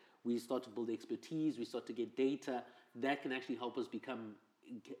cannabis, we start to build expertise, we start to get data that can actually help us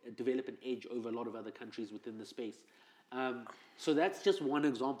develop an edge over a lot of other countries within the space. So that's just one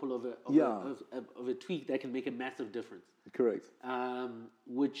example of a tweak that can make a massive difference. Correct.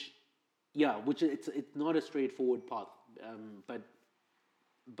 Which it's not a straightforward path.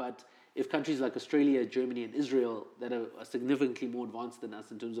 But if countries like Australia, Germany, and Israel that are significantly more advanced than us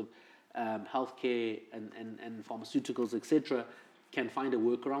in terms of healthcare and pharmaceuticals, etc., can find a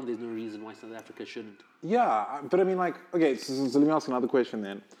workaround, there's no reason why South Africa shouldn't. Yeah, but I mean, okay, so let me ask another question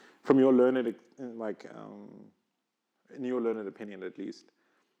then. From your learned, in your learned opinion at least,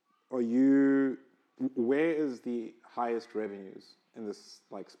 where is the highest revenues in this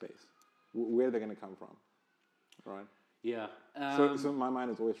space? Where are they going to come from, right? Yeah. So in my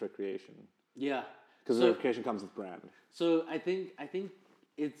mind, it's always recreation. Yeah. Because the recreation comes with brand. So I think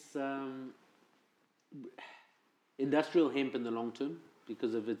it's industrial hemp in the long term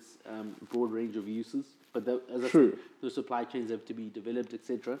because of its broad range of uses. But as I said, the supply chains have to be developed,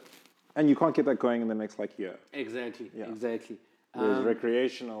 etc. And you can't get that going in the next year. Exactly. Whereas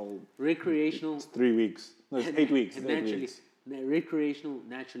recreational, it's 3 weeks. No, it's 8 weeks. Recreational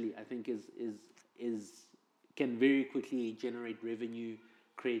naturally, I think can very quickly generate revenue,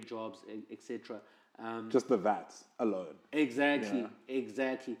 create jobs, etc. Just the VATs alone. Exactly.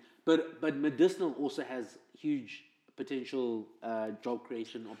 But medicinal also has huge potential job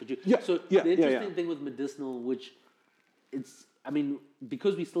creation opportunity. The interesting thing with medicinal, which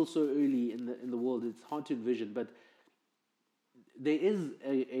because we're still so early in the world, it's hard to envision, but there is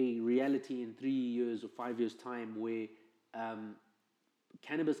a reality in 3 years or 5 years' time where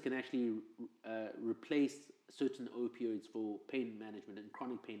cannabis can actually replace certain opioids for pain management and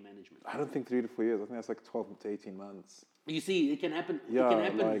chronic pain management. I don't think 3 to 4 years. I think that's 12 to 18 months. You see, it can happen. It can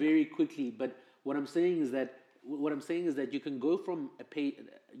happen very quickly. But what I'm saying is that you can go from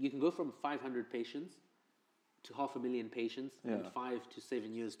 500 patients to 500,000 patients in 5 to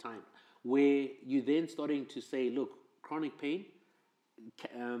 7 years' time, where you're then starting to say, look, chronic pain,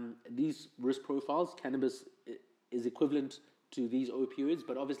 these risk profiles, cannabis is equivalent to these opioids,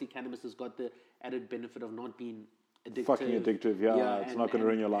 but obviously cannabis has got the added benefit of not being addictive. Fucking addictive, it's not going to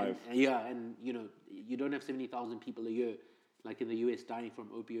ruin your life. And you don't have 70,000 people a year, like in the US, dying from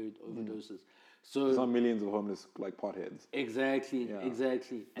opioid overdoses. So There's not millions of homeless like potheads. exactly. Yeah.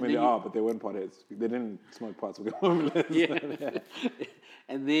 Exactly. I mean, they are, but they weren't potheads. They didn't smoke pots because homeless. Yeah.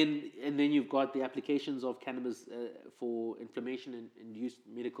 and then you've got the applications of cannabis for inflammation and induced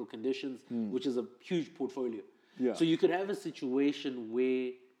medical conditions, which is a huge portfolio. Yeah. So you could have a situation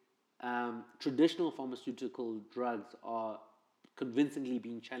where traditional pharmaceutical drugs are convincingly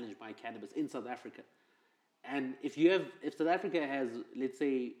being challenged by cannabis in South Africa. And if South Africa has, let's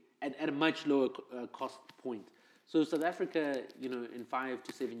say, at a much lower cost point, so South Africa, in 5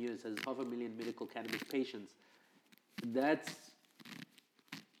 to 7 years has 500,000 medical cannabis patients. That's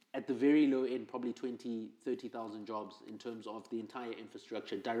at the very low end, probably 20, 30,000 jobs in terms of the entire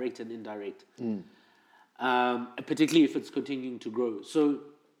infrastructure, direct and indirect. Particularly if it's continuing to grow. So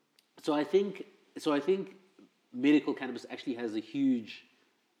I think medical cannabis actually has a huge,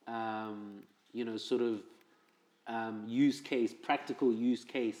 use case, practical use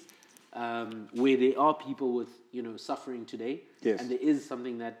case, where there are people with, suffering today. Yes. And there is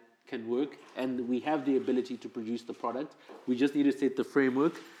something that can work, and we have the ability to produce the product. We just need to set the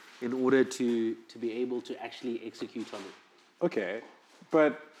framework in order to be able to actually execute on it. Okay,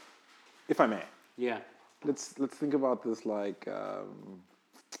 but if I may, Yeah. let's think about this like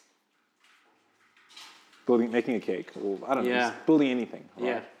making a cake, or I don't know, just building anything. Right?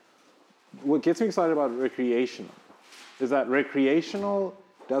 Yeah. What gets me excited about recreational is that recreational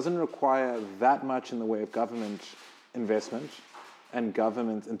doesn't require that much in the way of government investment and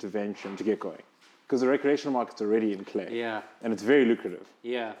government intervention to get going. Because the recreational market's already in play. Yeah. And it's very lucrative.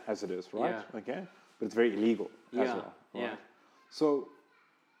 Yeah. As it is, right? Yeah. Okay? But it's very illegal as Yeah. well. Right? Yeah. So,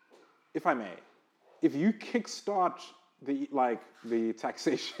 if I may, if you kickstart the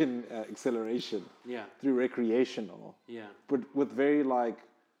taxation acceleration through recreational, but with very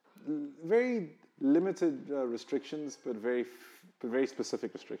limited restrictions, but very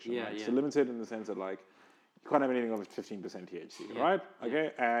specific restrictions. Yeah, right? yeah. So limited in the sense that you can't have anything over 15% THC, right?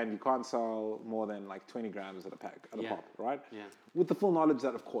 Okay, and you can't sell more than 20 grams at a pop, right? Yeah. With the full knowledge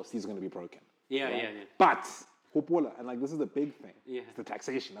that of course these are going to be broken. Yeah, right? yeah. But and this is the big thing. Yeah. It's the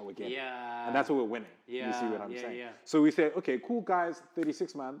taxation that we're getting. Yeah. And that's what we're winning. Yeah. You see what I'm saying? Yeah. So we say, okay, cool guys,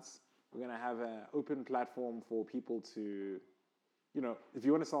 36 months. We're going to have an open platform for people to, if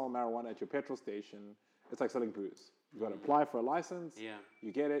you want to sell marijuana at your petrol station, it's like selling booze. You've got to apply for a license. Yeah.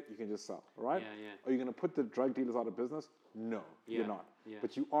 You get it, you can just sell, right? Yeah, yeah. Are you going to put the drug dealers out of business? No, you're not. Yeah.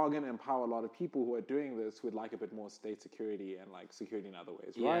 But you are going to empower a lot of people who are doing this who would like a bit more state security and security in other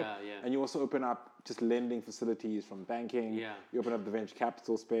ways, right? Yeah. And you also open up just lending facilities from banking. Yeah. You open up the venture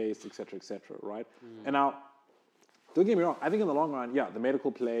capital space, et cetera, right? And now, don't get me wrong, I think in the long run, the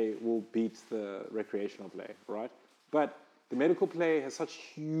medical play will beat the recreational play, right? But the medical play has such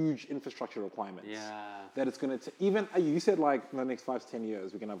huge infrastructure requirements that it's going to, even, you said in the next 5 to 10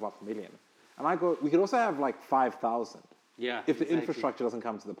 years, we can have 500,000. And I go, we could also have 5,000. Yeah. If the infrastructure doesn't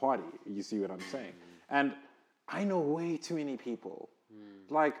come to the party, you see what I'm saying? And I know way too many people.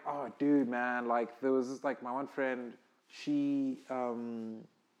 Oh, dude, man, there was this, my one friend, she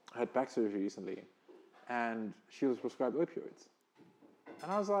had back surgery recently, and she was prescribed opioids.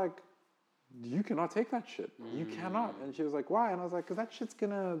 And I was like, you cannot take that shit. You cannot. And she was like, why? And I was like, because that shit's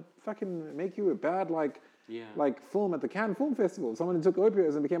gonna fucking make you a bad, film at the Cannes Film Festival. Someone who took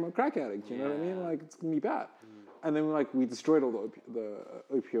opioids and became a crack addict. You know what I mean? It's gonna be bad. And then we destroyed all the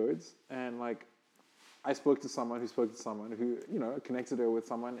opioids, and I spoke to someone who connected her with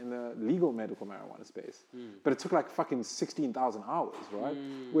someone in the legal medical marijuana space. But it took fucking 16,000 hours, right?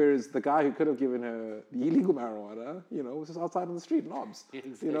 Whereas the guy who could have given her the illegal marijuana, was just outside on the street in Obs.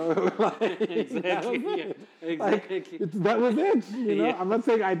 Exactly. Exactly. Exactly. That was it. I'm not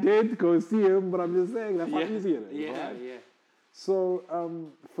saying I did go see him, but I'm just saying that's how easy it is, right? Yeah. So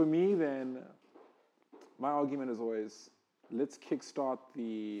for me then, my argument is always, let's kickstart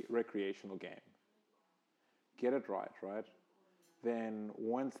the recreational game. Get it right? Then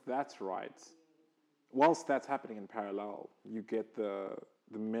once that's right, whilst that's happening in parallel, you get the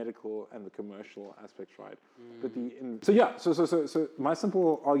medical and the commercial aspects right. But so my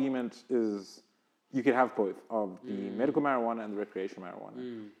simple argument is you can have both of the medical marijuana and the recreational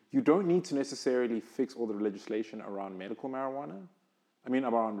marijuana. You don't need to necessarily fix all the legislation around medical marijuana.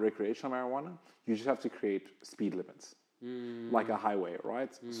 Around recreational marijuana. You just have to create speed limits, like a highway,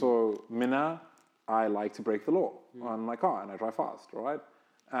 right? So I like to break the law on my car and I drive fast, right?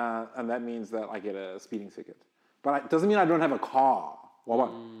 And that means that I get a speeding ticket. But it doesn't mean I don't have a car.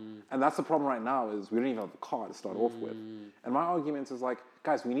 And that's the problem right now is we don't even have a car to start off with. And my argument is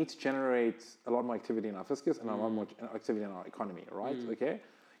guys, we need to generate a lot more activity in our fiscus and a lot more activity in our economy, right? Okay?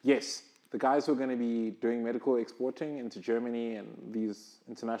 Yes, the guys who are going to be doing medical exporting into Germany and these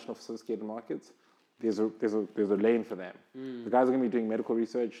international sophisticated markets, there's a lane for them. The guys who are going to be doing medical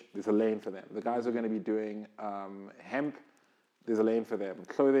research, there's a lane for them. The guys who are going to be doing hemp, there's a lane for them.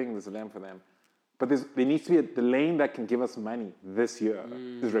 Clothing, there's a lane for them. But there needs to be the lane that can give us money this year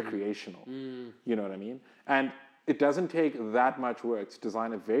is recreational. You know what I mean? And it doesn't take that much work to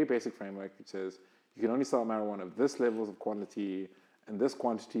design a very basic framework that says you can only sell marijuana of this levels of quantity and this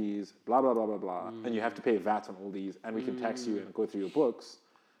quantities, blah, blah, blah, blah, blah. And you have to pay VAT on all these, and we can tax you and go through your books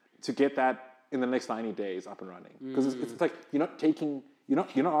to get that in the next 90 days up and running. Because it's like you're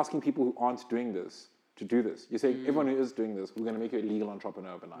not asking people who aren't doing this to do this. You're saying everyone who is doing this, we're going to make you a legal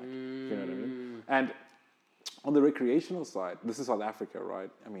entrepreneur overnight. You know what I mean? And on the recreational side, this is South Africa, right?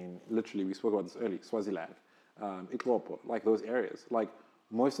 I mean, literally, we spoke about this earlier, Swaziland, Iklopo, like those areas. Like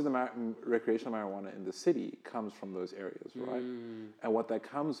most of the recreational marijuana in the city comes from those areas, right? And what that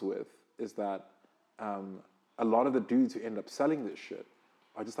comes with is that a lot of the dudes who end up selling this shit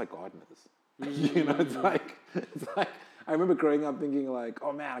are just like gardeners. You know, it's like I remember growing up thinking like,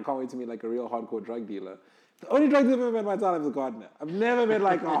 oh man, I can't wait to meet like a real hardcore drug dealer. The only drug dealer I've ever met in my time is a gardener. I've never met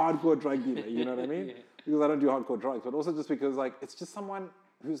like a hardcore drug dealer, you know what I mean? Because I don't do hardcore drugs, but also just because like it's just someone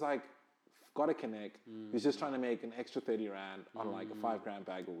who's like got to connect, who's just trying to make an extra 30 rand on like a 5 gram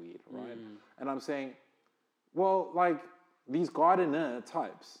bag of weed, right? And I'm saying, well, like these gardener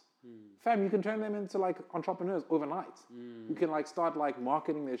types, fam, you can turn them into like entrepreneurs overnight. You can like start like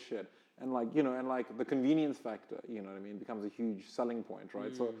marketing their shit. And like, you know, and like the convenience factor, you know what I mean, becomes a huge selling point,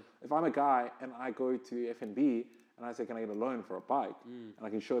 right? So if I'm a guy and I go to FNB and I say, can I get a loan for a bike? And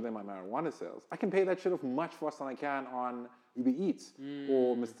I can show them my marijuana sales. I can pay that shit off much faster than I can on Uber Eats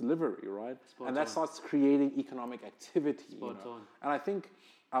or Mr. Delivery, right? And that starts creating economic activity. You know? And I think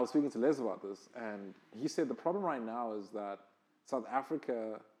I was speaking to Les about this, and he said the problem right now is that South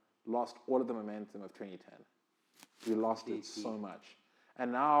Africa lost all of the momentum of 2010. We lost it so much.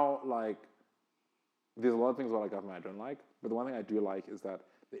 And now, like, there's a lot of things about our government I don't like, but the one thing I do like is that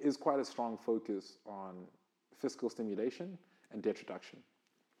there is quite a strong focus on fiscal stimulation and debt reduction.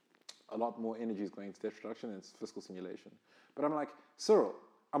 A lot more energy is going to debt reduction than fiscal stimulation. But I'm like, Cyril,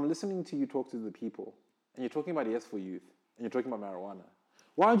 I'm listening to you talk to the people, and you're talking about Yes for Youth, and you're talking about marijuana.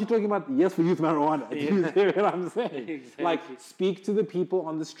 Why aren't you talking about Yes for Youth marijuana? Do you hear what I'm saying? Exactly. Like, speak to the people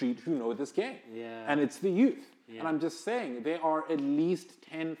on the street who know this game. And it's the youth. And I'm just saying, there are at least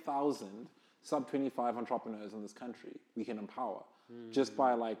 10,000 sub-25 entrepreneurs in this country we can empower just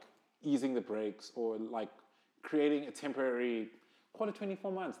by like easing the brakes or like creating a temporary, call it 24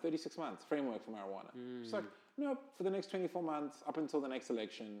 months, 36 months framework for marijuana. Just like, no, for the next 24 months, up until the next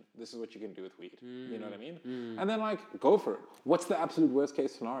election, this is what you can do with weed. You know what I mean? And then like, go for it. What's the absolute worst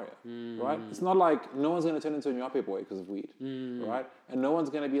case scenario, right? It's not like no one's going to turn into a nyape boy because of weed, right? And no one's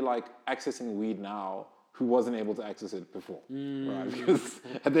going to be like accessing weed now who wasn't able to access it before, right? Because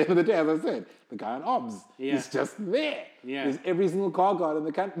at the end of the day, as I said, the guy on OBS is just there. There's every single car guard in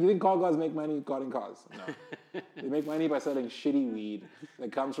the country. You think car guards make money guarding cars? No. They make money by selling shitty weed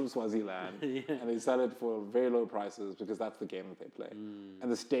that comes from Swaziland, and they sell it for very low prices because that's the game that they play. And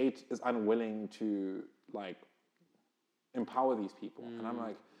the state is unwilling to like empower these people. And I'm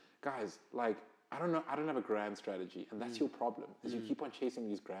like, guys, like, I don't have a grand strategy, and that's your problem, is you keep on chasing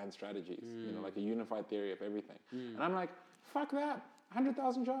these grand strategies, you know, like a unified theory of everything. And I'm like, fuck that,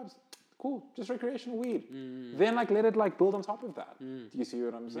 100,000 jobs, cool, just recreational weed. Then like let it like build on top of that. Do you see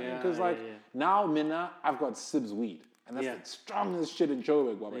what I'm saying? Because now Minna, I've got Sibs weed, and that's the strongest shit in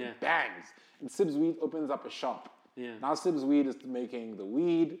Joburg, where it bangs. And Sibs weed opens up a shop. Now Sibs weed is making the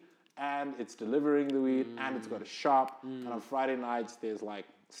weed, and it's delivering the weed, and it's got a shop, and on Friday nights there's like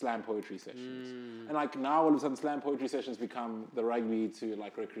slam poetry sessions. And like now all of a sudden slam poetry sessions become the rugby to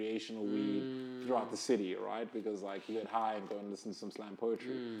like recreational weed throughout the city, right? Because like you get high and go and listen to some slam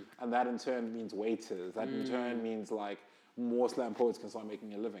poetry. And that in turn means waiters. That in turn means like more slam poets can start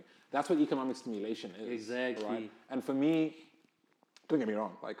making a living. That's what economic stimulation is. Exactly. Right? And for me, don't get me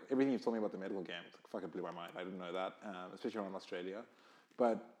wrong, like everything you've told me about the medical game, like, fucking blew my mind. I didn't know that, especially around Australia.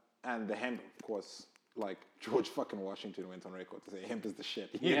 And the hemp, of course, like George fucking Washington went on record to say hemp is the shit.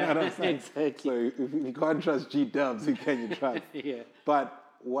 You know what I'm saying? Exactly. So if you can't trust G Dubs, who can you trust? But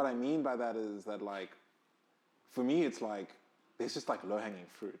what I mean by that is that like, for me, it's like, there's just like low-hanging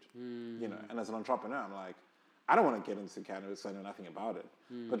fruit, you know? And as an entrepreneur, I'm like, I don't want to get into cannabis, I know nothing about it.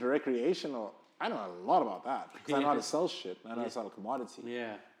 But the recreational, I know a lot about that because I know how to sell shit. I know how to sell a commodity.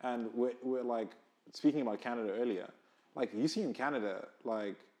 And we're like, speaking about Canada earlier, like you see in Canada,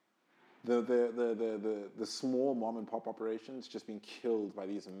 like, the small mom and pop operations just being killed by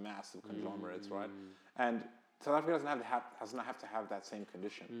these massive conglomerates, right? And South Africa does not have to have that same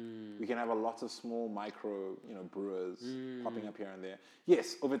condition. We can have a lot of small micro, brewers popping up here and there.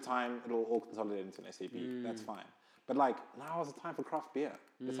 Yes, over time it'll all consolidate into an SAB. That's fine. But like now is the time for craft beer.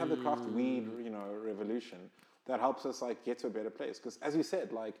 Let's have the craft weed, revolution that helps us like get to a better place. Because as you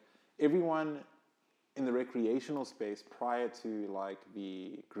said, like everyone in the recreational space prior to like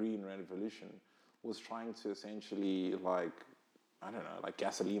the green revolution was trying to essentially like, I don't know, like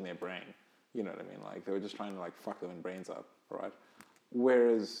gasoline their brain. You know what I mean? Like they were just trying to like fuck their own brains up, right?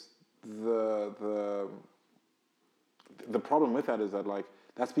 Whereas the problem with that is that like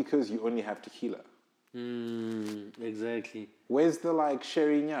that's because you only have tequila. Exactly. Where's the like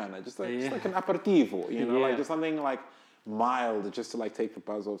sherry nyana? Just like an aperitivo, like just something like mild, just to like take the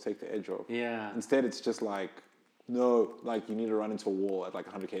buzz off, take the edge off. Yeah. Instead, it's just like no, like you need to run into a wall at like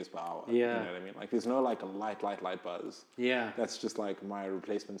 100 k's per hour. Yeah. You know what I mean? Like there's no like a light buzz. Yeah. That's just like my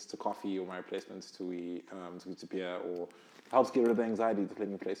replacements to coffee or my replacements to beer, or helps get rid of the anxiety to let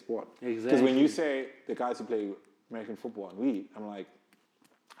me play sport. Exactly. Because when you say the guys who play American football and weed, I'm like,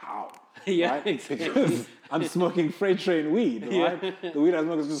 how? Yeah, right? exactly. Because I'm smoking freight train weed, right? The weed I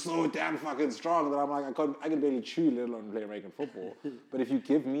smoke is just so damn fucking strong that I'm like, I can barely chew, let alone play American football. But if you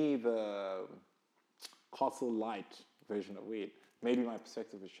give me the Castle Light version of weed, maybe my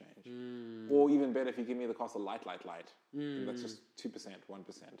perspective has changed. Or even better, if you give me the Castle Light, and that's just 2%,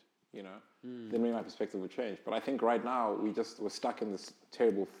 1%, then maybe my perspective would change. But I think right now we're stuck in this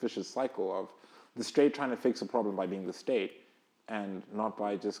terrible vicious cycle of the state trying to fix a problem by being the state and not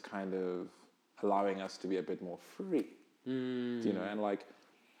by just kind of allowing us to be a bit more free. And like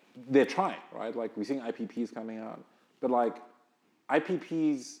they're trying, right? Like we're seeing IPPs coming out, but like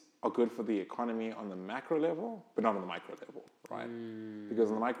IPPs are good for the economy on the macro level, but not on the micro level, right? Because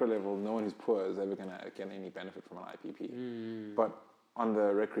on the micro level, no one who's poor is ever going to get any benefit from an IPP. But on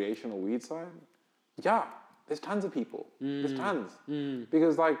the recreational weed side, yeah, there's tons of people. There's tons.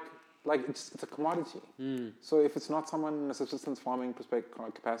 Because like it's a commodity. So if it's not someone in a subsistence farming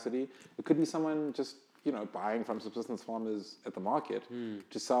capacity, it could be someone just, buying from subsistence farmers at the market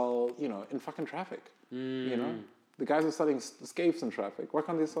to sell, in fucking traffic, The guys are selling scapes in traffic. Why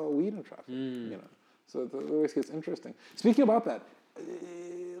can't they sell weed in traffic? So it always gets interesting. Speaking about that,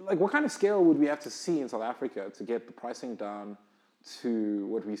 like what kind of scale would we have to see in South Africa to get the pricing down to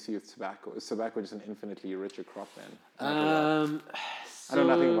what we see with tobacco? Is tobacco just an infinitely richer crop then? I know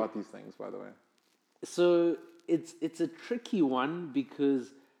nothing about these things, by the way. So it's a tricky one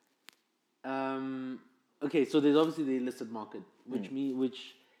because, okay, so there's obviously the illicit market, which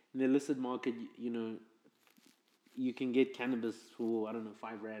in the illicit market, you can get cannabis for, I don't know,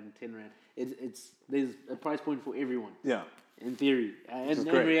 5 rand, 10 rand. There's a price point for everyone. Yeah. In theory. And in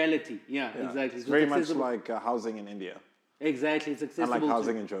reality. Yeah, exactly. It's very much like housing in India. Exactly. It's accessible. Unlike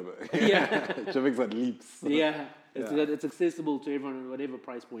housing in Joburg. Yeah. Joburg's at leaps. Yeah. It's accessible to everyone at whatever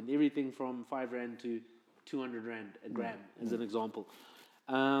price point. Everything from 5 rand to 200 rand a gram, as an example.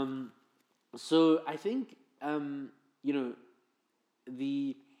 So I think,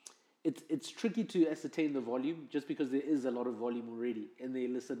 it's tricky to ascertain the volume just because there is a lot of volume already in the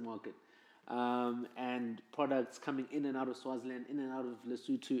illicit market. And products coming in and out of Swaziland, in and out of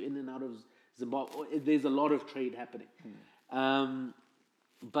Lesotho, in and out of Zimbabwe. There's a lot of trade happening.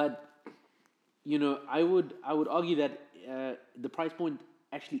 But, I would argue that the price point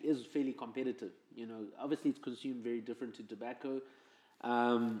actually is fairly competitive. Obviously it's consumed very different to tobacco.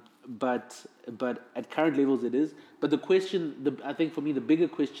 But at current levels it is. But the question, I think for me, the bigger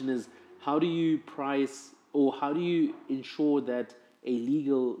question is how do you price or how do you ensure that a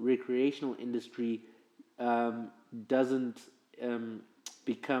legal recreational industry doesn't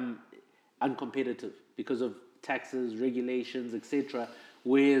become uncompetitive because of taxes, regulations, etc.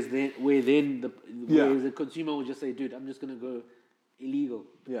 Whereas the consumer will just say, dude, I'm just going to go illegal.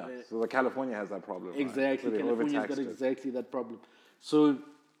 Yeah, so California has that problem. Exactly, right? So California's got exactly that problem. So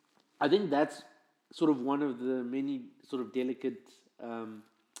I think that's sort of one of the many sort of delicate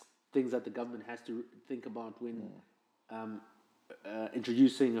things that the government has to think about when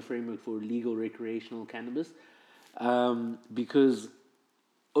introducing a framework for legal recreational cannabis, because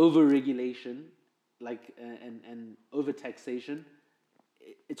over-regulation and over-taxation,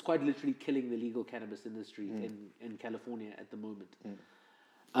 it's quite literally killing the legal cannabis industry in California at the moment.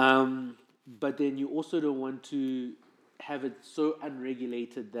 But then you also don't want to have it so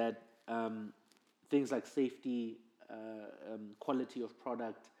unregulated that things like safety, quality of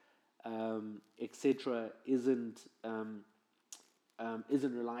product, etc., isn't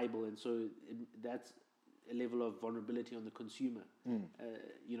reliable, and so that's a level of vulnerability on the consumer.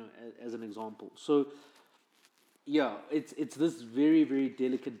 As an example. So, yeah, it's this very, very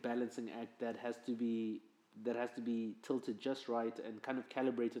delicate balancing act that has to be tilted just right and kind of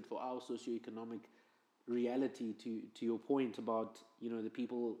calibrated for our socioeconomic reality. To your point about the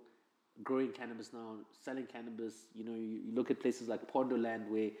people growing cannabis now, selling cannabis. You look at places like Pondoland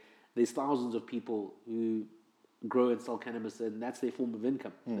where there's thousands of people who grow and sell cannabis, and that's their form of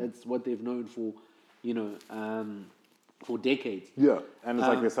income. That's what they've known for, for decades. Yeah, and it's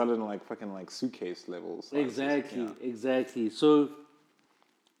like they sell it in like fucking like suitcase levels. Exactly. So,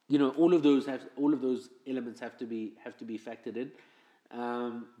 all of those elements have to be factored in.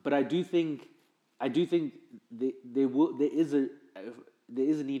 But I do think there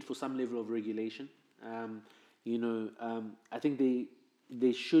is a need for some level of regulation. I think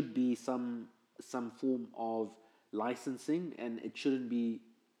there should be some form of licensing, and it shouldn't be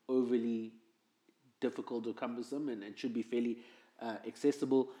overly difficult or cumbersome, and it should be fairly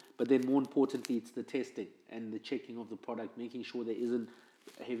accessible. But then more importantly, it's the testing and the checking of the product, making sure there isn't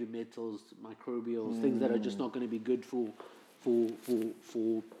heavy metals, microbials, things that are just not going to be good for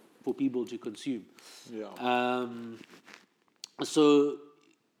people to consume. Yeah. So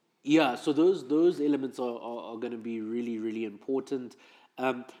those elements are going to be really, really important.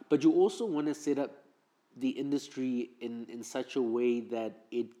 But you also want to set up the industry in such a way that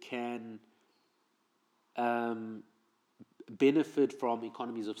it can benefit from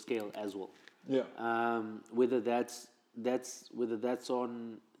economies of scale as well. Yeah. Whether that's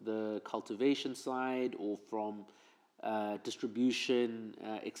on the cultivation side or from distribution,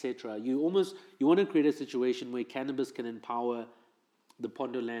 etc. You want to create a situation where cannabis can empower the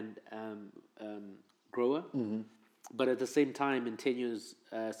Pondoland grower, but at the same time, in 10 years,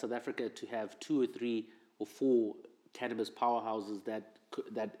 South Africa to have 2 or 3 or 4 cannabis powerhouses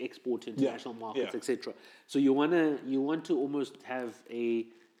that export to international markets, etc. So you want to almost have the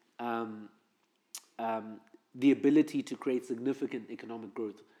ability to create significant economic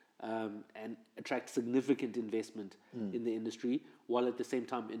growth and attract significant investment in the industry, while at the same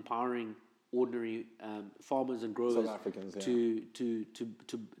time empowering ordinary farmers and growers South Africans,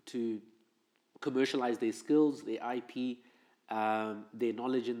 to commercialize their skills, their IP, their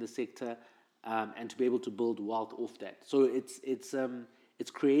knowledge in the sector, and to be able to build wealth off that. So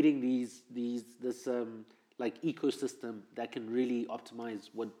it's creating this like ecosystem that can really optimize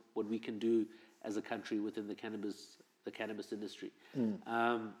what we can do as a country within the cannabis industry.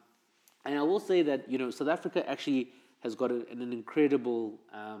 And I will say that South Africa actually has got an incredible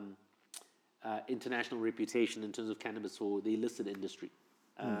international reputation in terms of cannabis for the illicit industry.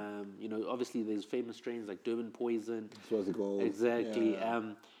 Obviously there's famous strains like Durban Poison. Gold. Exactly.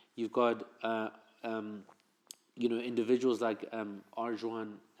 Yeah. You've got individuals like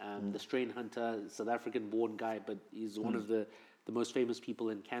Arjuan, the strain hunter, South African born guy, but he's one of the most famous people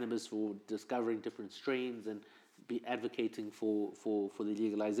in cannabis for discovering different strains and be advocating for the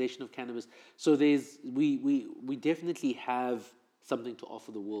legalization of cannabis. So we definitely have something to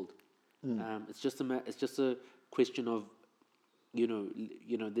offer the world. It's just a question of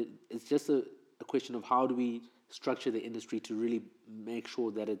it's just a question of how do we structure the industry to really make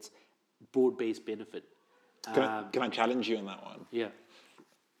sure that it's broad-based benefit. Can I challenge you on that one? Yeah.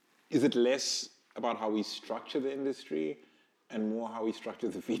 Is it less about how we structure the industry and more how we structure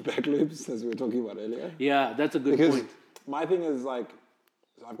the feedback loops, as we were talking about earlier? Yeah, that's a good point. My thing is like,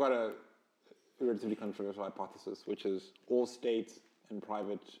 I've got a relatively controversial hypothesis, which is all state and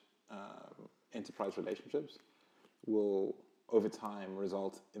private enterprise relationships will, over time,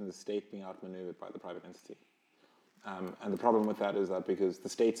 result in the state being outmaneuvered by the private entity. And the problem with that is that because the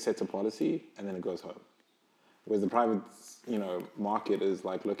state sets a policy and then it goes home. Whereas the private, market is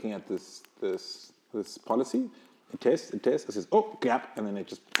like looking at this policy, it tests, it says, oh, gap, and then it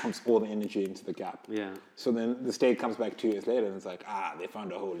just pumps all the energy into the gap. Yeah. So then the state comes back 2 years later and it's like, they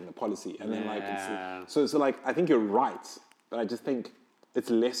found a hole in the policy. And then I think you're right, but I just think it's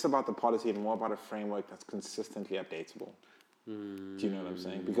less about the policy and more about a framework that's consistently updatable. Do you know what I'm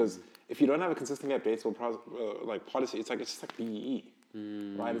saying? Because if you don't have a consistently updatable policy, it's just like BEE,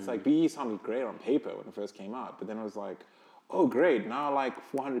 right? It's like BEE sounded great on paper when it first came out, but then it was like, oh great, now like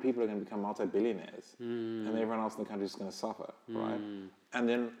 400 people are going to become multi-billionaires, and everyone else in the country is going to suffer, right? And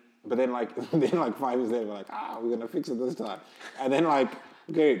then, then 5 years later, we're like, we're going to fix it this time, and then like,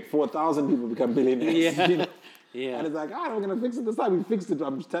 great, 4,000 people become billionaires. Yeah. Yeah. And it's like, we're going to fix it this time. We fixed it.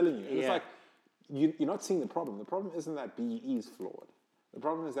 I'm just telling you. And it's like, you're not seeing the problem. The problem isn't that BEE is flawed. The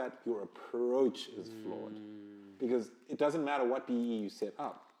problem is that your approach is flawed. Because it doesn't matter what BEE you set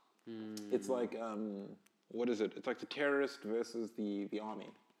up. It's like, what is it? It's like the terrorist versus the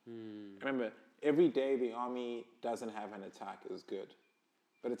army. Remember, every day the army doesn't have an attack is good.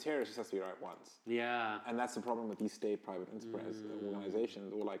 But a terrorist just has to be right once. Yeah. And that's the problem with these state-private enterprise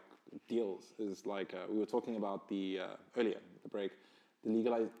organizations or like deals. Is like we were talking about earlier the break,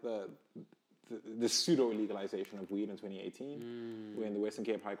 the pseudo legalization of weed in 2018, when the Western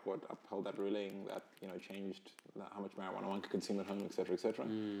Cape High Court upheld that ruling that changed how much marijuana one could consume at home, etc., etc.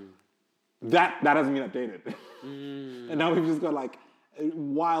 That hasn't been updated, and now we've just got like a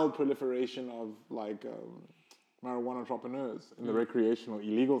wild proliferation of like marijuana entrepreneurs in the recreational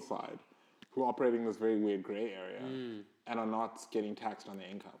illegal side who are operating this very weird gray area and are not getting taxed on their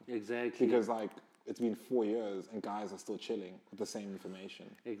income. Exactly. Because like it's been 4 years and guys are still chilling with the same information.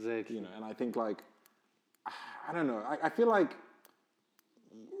 Exactly. And I think like, I don't know, I feel like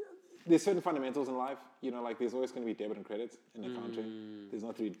there's certain fundamentals in life, like there's always going to be debit and credit in accounting. There's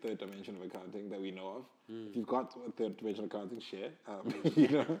no third dimension of accounting that we know of. If you've got a third dimension of accounting, share,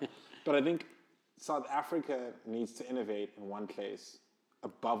 But I think South Africa needs to innovate in one place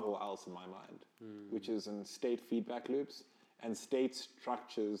above all else in my mind, which is in state feedback loops and state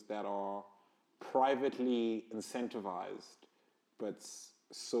structures that are privately incentivized but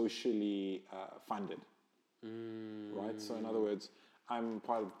socially funded, right? So in other words, I'm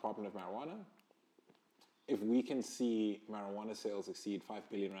part of the Department of Marijuana. If we can see marijuana sales exceed 5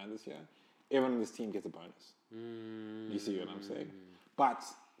 billion rand this year, everyone in this team gets a bonus. You see what I'm saying? But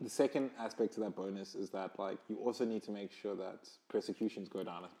the second aspect to that bonus is that like you also need to make sure that persecutions go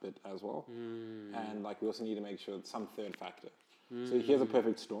down a bit as well, and like we also need to make sure some third factor. So here's a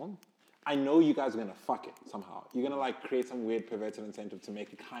perfect storm. I know you guys are gonna fuck it somehow. You're gonna like create some weird perverted incentive to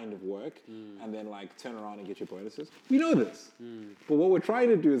make it kind of work, and then like turn around and get your bonuses. We know this, but what we're trying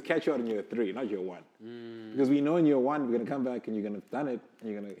to do is catch you out in year 3, not year 1, because we know in year 1 we're gonna come back and you're gonna have done it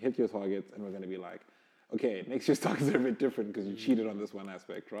and you're gonna hit your targets, and we're gonna be like, okay, next year's targets are a bit different because you cheated on this one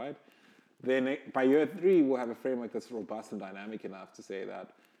aspect, right? Then by year 3 we'll have a framework that's robust and dynamic enough to say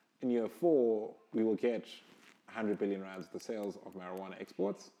that in year 4 we will get 100 billion rands of the sales of marijuana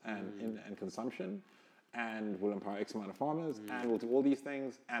exports and consumption, and we'll empower X amount of farmers, and we'll do all these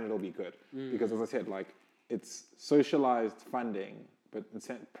things, and it'll be good. Because as I said, like it's socialized funding, but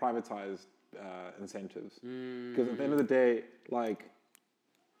privatized incentives. Because at the end of the day, like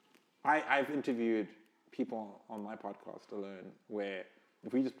I've interviewed people on my podcast alone where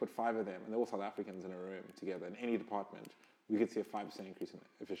if we just put 5 of them, and they're all South Africans in a room together in any department, we could see a 5% increase in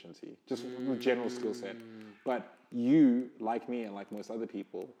efficiency, just from the general skill set. But you, like me and like most other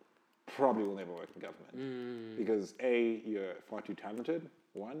people, probably will never work in government. Because A, you're far too talented,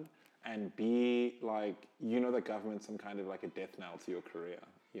 1, and B, like, that government's some kind of like a death knell to your career,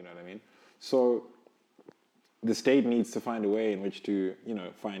 you know what I mean? So the state needs to find a way in which to,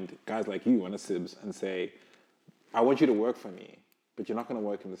 find guys like you on a SIBS and say, I want you to work for me, but you're not going to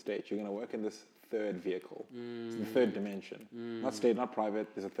work in the state. You're going to work in this third vehicle. It's the third dimension. Not state, not private.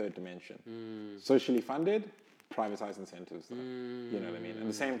 There's a third dimension. Socially funded, privatized incentives, though. You know what I mean? And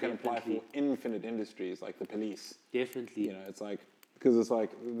the same can apply for infinite industries like the police. Definitely. It's like, because it's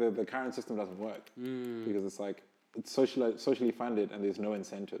like the current system doesn't work. Because it's like, it's socially funded and there's no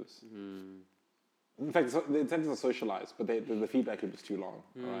incentives. In fact, the incentives are socialized, but the feedback loop is too long.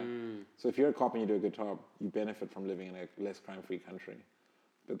 All right? So if you're a cop and you do a good job, you benefit from living in a less crime-free country.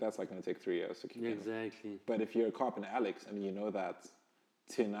 But that's like going to take 3 years to kick in. Exactly. But if you're a cop in Alex and you know that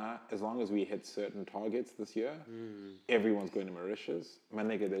Tina, as long as we hit certain targets this year, everyone's going to Mauritius, my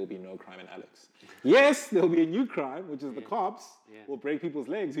nigga, there will be no crime in Alex. Yes, there will be a new crime, which is the cops will break people's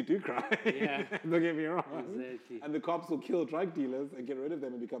legs who do crime. Don't get me wrong. Exactly. And the cops will kill drug dealers and get rid of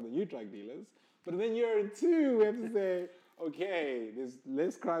them and become the new drug dealers. But then year 2, we have to say, okay, there's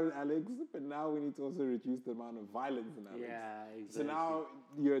less crime in Alex, but now we need to also reduce the amount of violence in Alex. Yeah, exactly. So now,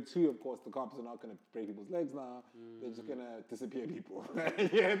 year 2, of course, the cops are not going to break people's legs now. They're just going to disappear people.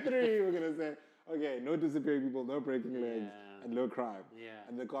 Year 3, we're going to say, okay, no disappearing people, no breaking legs, and no crime.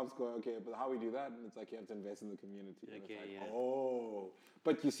 And the cops go, okay, but how we do that? And it's like, you have to invest in the community. And it's like, oh.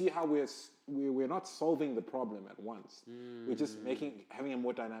 But you see how we're not solving the problem at once. We're just having a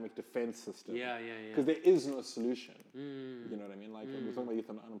more dynamic defense system. Because there is no solution. You know what I mean? Like, we're talking about youth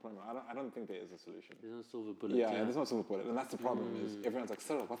unemployment. I don't think there is a solution. There's no silver bullet. There's no silver bullet. And that's the problem is everyone's like,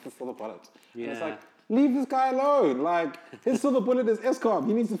 Cyril, what's the silver bullet? And it's like, leave this guy alone. Like, his silver bullet is ESCOM.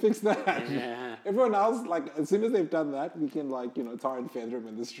 He needs to fix that. Everyone else, like, as soon as they've done that, we can, like, tar and feather him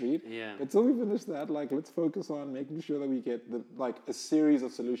in the street. But until we finish that, like, let's focus on making sure that we get, a series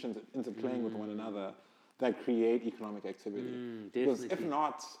of solutions interplaying with one another that create economic activity. Because if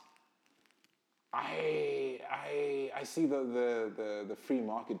not, I see the free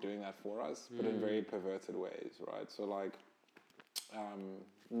market doing that for us, but in very perverted ways, right? So, like,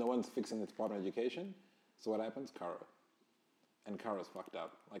 no one's fixing the Department of Education. So what happens? Karo. and Kara's fucked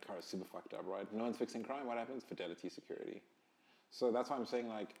up. Like Kara's super fucked up, right? No one's fixing crime. What happens? Fidelity security. So that's why I'm saying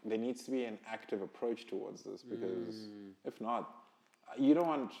like there needs to be an active approach towards this because if not, you don't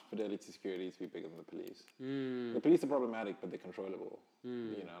want Fidelity security to be bigger than the police. The police are problematic, but they're controllable.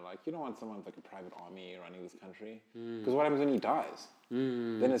 You know, like you don't want someone with like a private army running this country because what happens when he dies?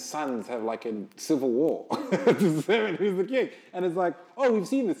 Then his sons have like a civil war to determine who's the king, and it's like, oh, we've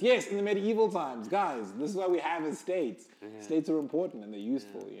seen this. Yes, in the medieval times, guys, this is why we have estates. States are important and they're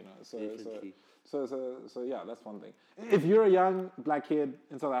useful. You know, so yeah, that's one thing. If you're a young black kid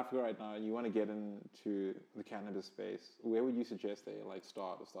in South Africa right now and you want to get into the cannabis space, where would you suggest they like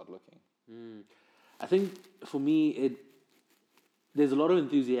start looking? I think for me, there's a lot of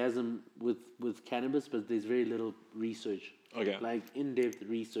enthusiasm with cannabis, but there's very little research. Okay. Like in-depth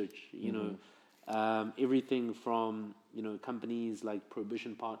research, you know, everything from, you know, companies like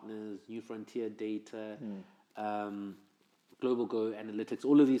Prohibition Partners, New Frontier Data, Global Go Analytics,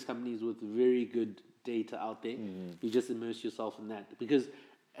 all of these companies with very good data out there. You just immerse yourself in that. Because,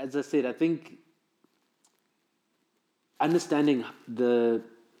 as I said, I think understanding the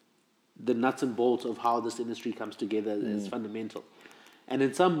nuts and bolts of how this industry comes together is fundamental. And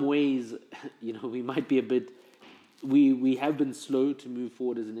in some ways, you know, we might be a bit... We have been slow to move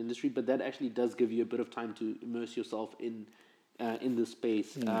forward as an industry, but that actually does give you a bit of time to immerse yourself in this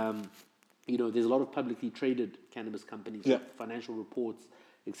space. You know, there's a lot of publicly traded cannabis companies, like financial reports,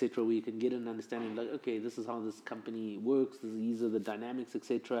 etc., where you can get an understanding, like, okay, this is how this company works, these are the dynamics,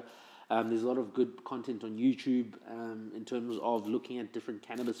 etc. There's a lot of good content on YouTube in terms of looking at different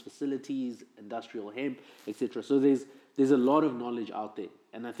cannabis facilities, industrial hemp, etc. So there's a lot of knowledge out there,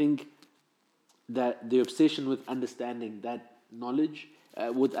 and I think that the obsession with understanding that knowledge,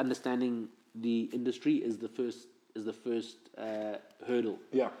 with understanding the industry, is the first hurdle.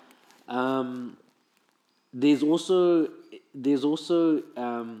 Yeah. There's also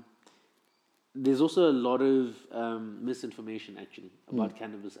a lot of misinformation actually about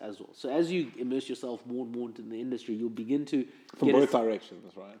cannabis as well. So as you immerse yourself more and more into the industry, you'll begin to From both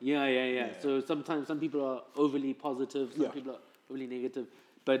directions, right? Yeah. So sometimes some people are overly positive, some people are overly negative,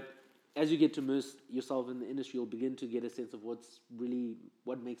 but as you get to immerse yourself in the industry, you'll begin to get a sense of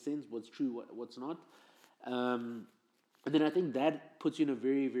what makes sense, what's true, what's not. And then I think that puts you in a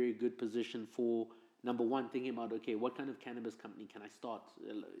very, very good position for, number one, thinking about, okay, what kind of cannabis company can I start?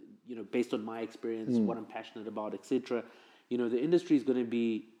 You know, based on my experience, what I'm passionate about, etc. You know, the industry is going to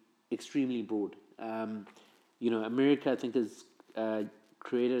be extremely broad. You know, America, I think, has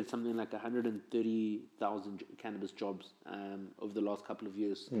created something like 130,000 cannabis jobs over the last couple of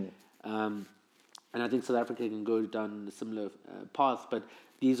years. And I think South Africa can go down a similar path, but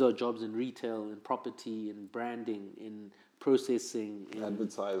these are jobs in retail, in property, in branding, in processing, in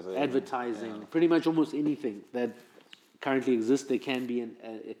advertising, pretty much almost anything that currently exists. There can be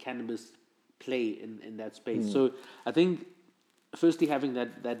a cannabis play in that space. So I think, firstly, having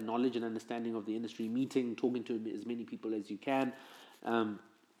that knowledge and understanding of the industry, talking to as many people as you can,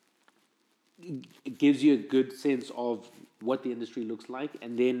 it gives you a good sense of what the industry looks like.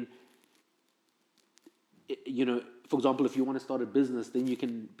 And then, you know, for example, if you want to start a business, then you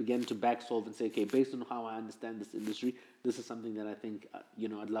can begin to back solve and say, okay, based on how I understand this industry, this is something that I think, you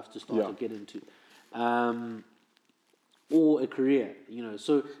know, I'd love to start or get into. Or a career, you know.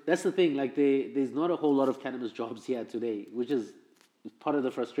 So that's the thing, like there's not a whole lot of cannabis jobs here today, which is part of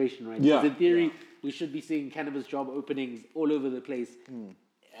the frustration, right? Because in theory, we should be seeing cannabis job openings all over the place.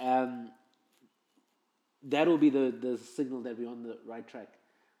 That will be the signal that we're on the right track.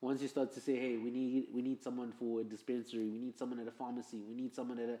 Once you start to say, hey, we need someone for a dispensary, we need someone at a pharmacy, we need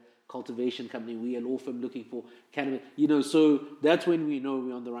someone at a cultivation company, we are a law firm looking for cannabis, you know, so that's when we know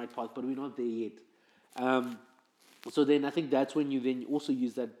we're on the right path, but we're not there yet. So then I think that's when you then also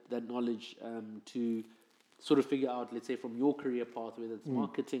use that knowledge to sort of figure out, let's say, from your career path, whether it's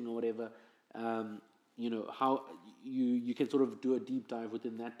marketing or whatever, you know, how you can sort of do a deep dive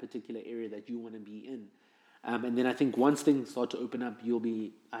within that particular area that you want to be in. And then I think once things start to open up, you'll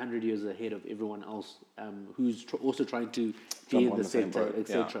be 100 years ahead of everyone else who's also trying to be in the sector,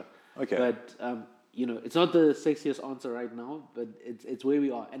 etc. Yeah. Okay. But, you know, it's not the sexiest answer right now, but it's where we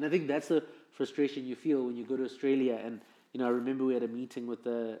are. And I think that's the frustration you feel when you go to Australia. And, you know, I remember we had a meeting with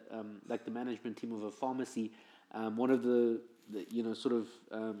the management team of a pharmacy, one of the you know, sort of...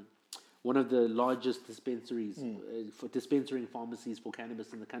 one of the largest dispensaries for dispensarying pharmacies for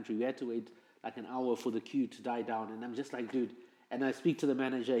cannabis in the country. We had to wait like an hour for the queue to die down, and I'm just like, dude. And I speak to the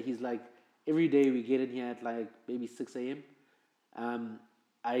manager. He's like, every day we get in here at like maybe 6 a.m.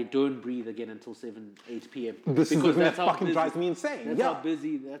 I don't breathe again until 7, 8 p.m. This is the because thing that how fucking busy- drives me insane. That's Yeah. how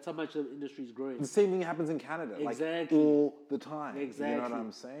busy. That's how much the industry is growing. The same thing happens in Canada, Exactly. like all the time. You know Exactly. what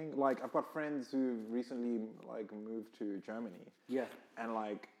I'm saying? Like I've got friends who recently like moved to Germany, Yeah. and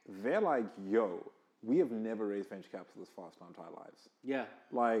like they're like, "Yo, we have never raised venture capital this fast in our entire lives." Yeah.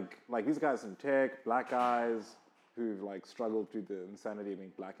 Like these guys in tech, black guys who've like struggled through the insanity of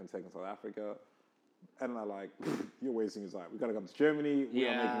being black in tech in South Africa, and they're like, "You're wasting your time. We gotta come to Germany.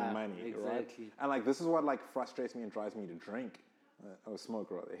 We're not making money, right?" exactly. And like this is what like frustrates me and drives me to drink. Or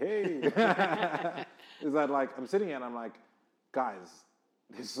smoke rather. Hey, is that like I'm sitting here and I'm like, guys,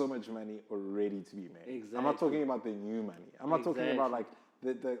 there's so much money already to be made. I'm not Exactly. talking about the new money. I'm not talking about like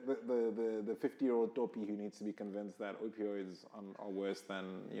the 50-year-old dopey who needs to be convinced that opioids are worse than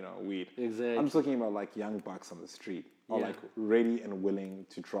weed. Exactly. I'm talking about like young bucks on the street are Yeah. like ready and willing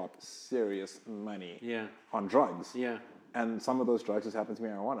to drop serious money Yeah. on drugs. Yeah. And some of those drugs just happen to be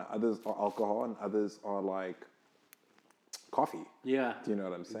marijuana. Others are alcohol, and others are like coffee. Yeah. Do you know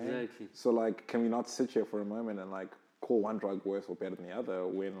what I'm saying? Exactly. So like, can we not sit here for a moment and like call one drug worse or better than the other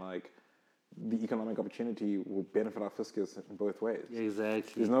when like the economic opportunity will benefit our fiscus in both ways?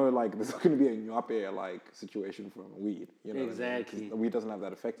 Exactly. There's no like, there's not going to be a nyape like situation from weed. You know what I mean? Exactly. 'Cause weed doesn't have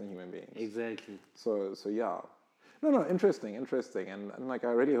that effect on human beings. Exactly. So yeah. No, interesting. And like,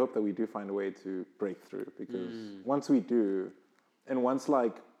 I really hope that we do find a way to break through, because once we do, and once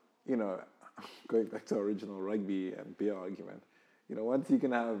like, going back to our original rugby and beer argument, once you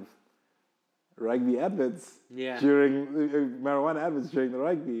can have rugby adverts Yeah. during marijuana adverts during the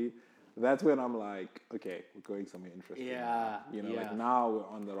rugby, that's when I'm like, okay, we're going somewhere interesting. Yeah, Like yeah. now we're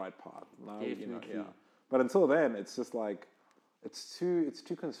on the right path. Now, Definitely. yeah. But until then, it's just like, it's too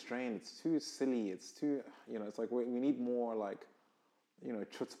constrained. It's too silly. It's too, it's like we need more like,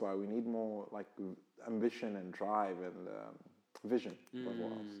 chutzpah. We need more like ambition and drive and vision. Above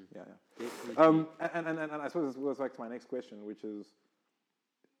all else. Yeah. Definitely. And I suppose this goes back to my next question, which is,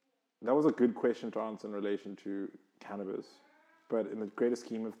 that was a good question to answer in relation to cannabis. But in the greater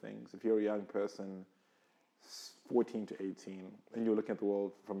scheme of things, if you're a young person, 14 to 18, and you're looking at the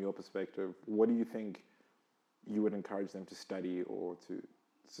world from your perspective, what do you think you would encourage them to study or to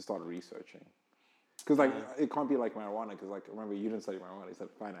start researching? Because like it can't be like marijuana. Because like, remember, you didn't study marijuuna; you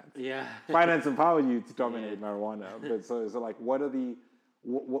studied finance. Yeah. Finance empowered you to dominate marijuana. But so like, what are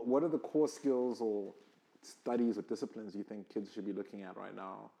the core skills or studies or disciplines you think kids should be looking at right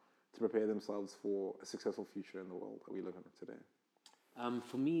now to prepare themselves for a successful future in the world that we live in today?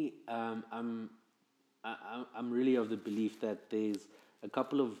 For me, I'm really of the belief that there's a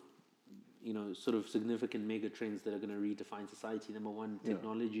couple of sort of significant mega trends that are going to redefine society. Number one,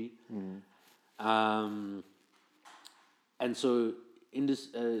 technology. And so in this,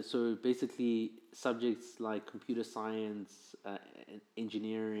 so basically subjects like computer science,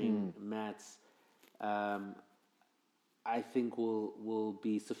 engineering, maths, I think will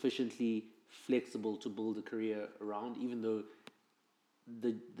be sufficiently flexible to build a career around, even though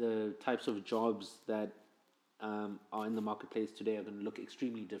the types of jobs that are in the marketplace today are going to look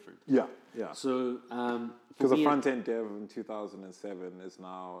extremely different. Yeah. So Because a front-end dev in 2007 is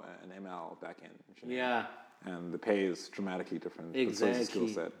now an ML back-end engineer. Yeah. And the pay is dramatically different. Exactly. But so is the skill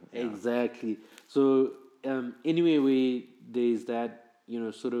set. Yeah. Exactly. So anyway, there's that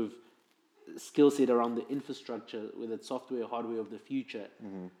sort of skill set around the infrastructure, whether it's software, hardware of the future.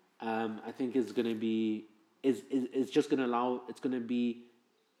 I think is going to be it's just going to allow. It's going to be.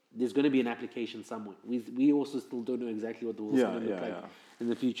 There's going to be an application somewhere. We also still don't know exactly what the world's going to look like in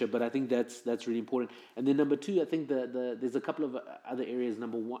the future, but I think that's really important. And then number two, I think there's a couple of other areas.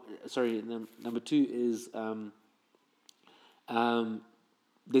 Number two is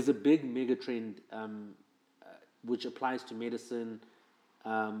there's a big mega trend which applies to medicine,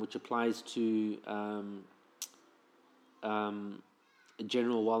 which applies to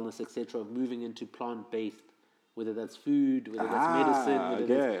general wellness, etc. Of moving into plant-based. Whether that's food, whether that's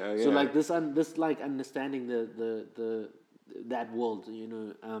medicine, so like this like understanding that world,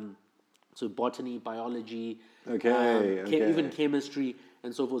 so botany, biology, even chemistry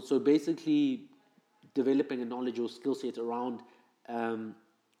and so forth. So basically, developing a knowledge or skill set around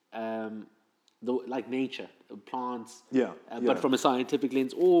like nature, plants, but from a scientific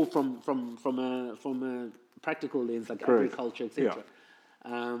lens or from a practical lens like agriculture, etc.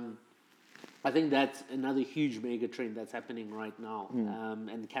 I think that's another huge mega trend that's happening right now.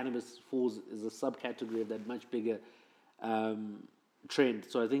 And cannabis falls as a subcategory of that much bigger trend.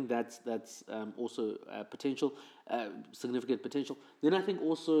 So I think that's also potential, significant potential. Then I think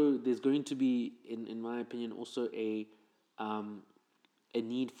also there's going to be, in my opinion, also a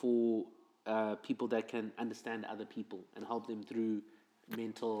need for people that can understand other people and help them through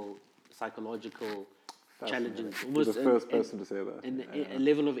mental, psychological Fascinating. challenges. You're the first person to say that. And a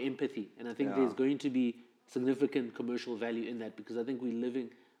level of empathy. And I think Yeah. there's going to be significant commercial value in that, because I think we're going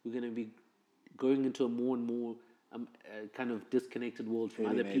to be going into a more and more kind of disconnected world from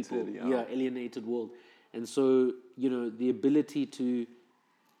other people. Alienated, Alienated world. And so, the ability to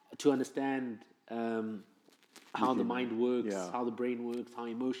understand how the mind works, how the brain works, how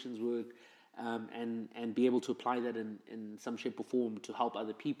emotions work, and be able to apply that in some shape or form to help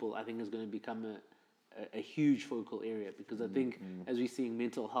other people, I think is going to become a huge focal area, because I think as we're seeing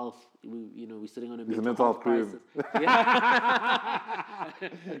mental health, we're sitting on a mental health crisis.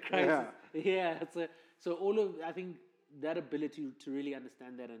 Crisis. So I think that ability to really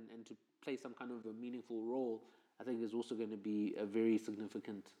understand that and to play some kind of a meaningful role, I think is also going to be a very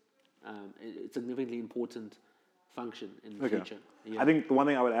significantly important function in the future. Yeah. I think the one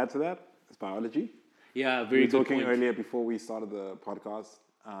thing I would add to that is biology. Yeah, very good We were talking point. earlier before we started the podcast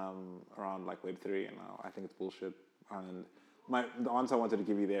around like Web3, and I think it's bullshit. And the answer I wanted to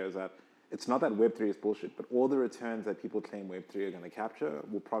give you there is that it's not that Web3 is bullshit, but all the returns that people claim Web3 are going to capture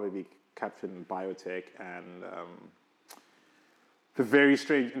will probably be captured in biotech and the very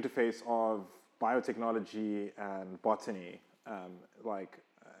strange interface of biotechnology and botany,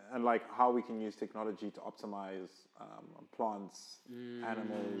 like how we can use technology to optimize plants,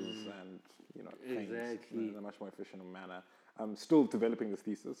 animals, and things in a much more efficient manner. I'm still developing this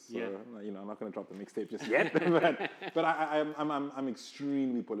thesis, so I'm not going to drop the mixtape just yet. but I'm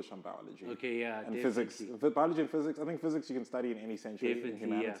extremely bullish on biology. Okay, yeah, and definitely. physics. Biology and physics. I think physics you can study in any century in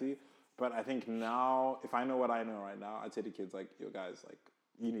humanity. Yeah. But I think now, if I know what I know right now, I'd say to kids like, "Yo, guys, like,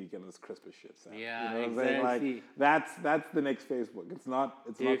 you need to get on this CRISPR shit." Sam. Yeah, you know what exactly. I'm saying? Like, that's the next Facebook. It's not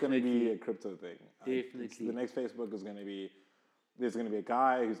going to be a crypto thing. Definitely. The next Facebook is going to be. There's going to be a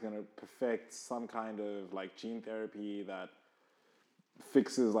guy who's going to perfect some kind of like gene therapy that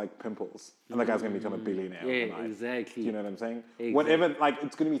fixes like pimples, and that guy's going to become a billionaire overnight. Exactly. Do you know what I'm saying? Exactly. Whatever, like,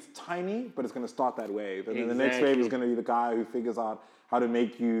 it's going to be tiny, but it's going to start that wave, and then the next wave is going to be the guy who figures out how to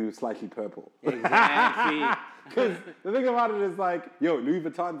make you slightly purple. Exactly. Because the thing about it is like, yo, Louis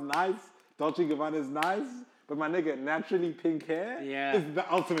Vuitton's nice, Dolce & Gabbana is nice, but my nigga, naturally pink hair is the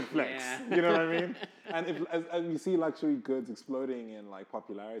ultimate flex. Yeah. You know what I mean? And as you see luxury goods exploding in like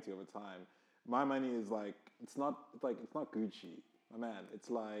popularity over time, my money is like, it's not Gucci, my man. It's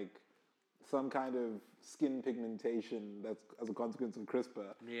like some kind of skin pigmentation that's as a consequence of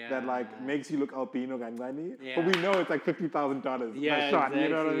CRISPR that like makes you look albino gangani. But we know it's like $50,000 per shot. Exactly, you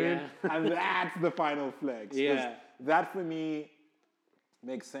know what I mean? And that's the final flex. Yeah. That for me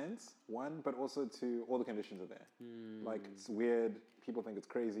makes sense, one, but also two, all the conditions are there. Like, it's weird, people think it's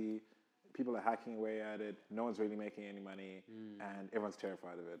crazy, people are hacking away at it, no one's really making any money, and everyone's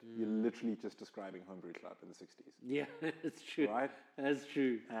terrified of it. You're literally just describing Homebrew Club in the 60s. Yeah, it's true. Right? That's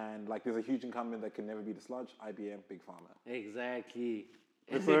true. And like, there's a huge incumbent that can never be dislodged, IBM, Big Pharma. Exactly.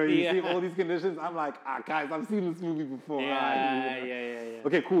 So you see all these conditions, I'm like, guys, I've seen this movie before. Yeah.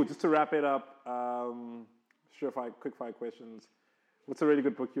 Okay, cool. Just to wrap it up, quick fire questions. What's a really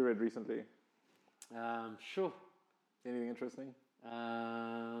good book you read recently? Sure. Anything interesting?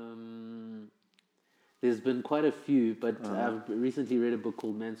 There's been quite a few, but I've recently read a book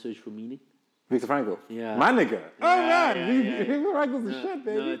called Man's Search for Meaning. Viktor Frankl. Yeah. My nigga. Viktor Frankl's the shit,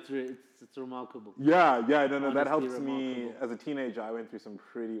 baby. No, it's remarkable. Yeah, no, Honestly, that helps me. remarkable. As a teenager, I went through some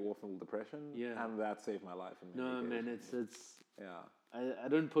pretty awful depression, and that saved my life. No, man, it's yeah. I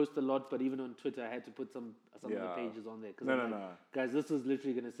don't post a lot, but even on Twitter, I had to put some of the pages on there. No. Guys, this is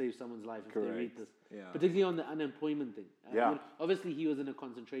literally going to save someone's life if they read this. Yeah. Particularly on the unemployment thing. Obviously, he was in a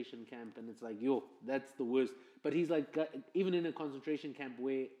concentration camp, and it's like, that's the worst. But he's like, even in a concentration camp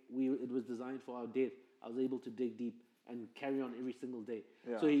where it was designed for our death, I was able to dig deep and carry on every single day.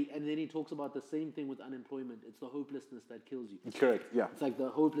 Yeah. So and then he talks about the same thing with unemployment. It's the hopelessness that kills you. Correct. Yeah. It's like the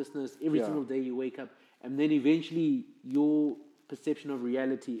hopelessness every single day you wake up, and then eventually your perception of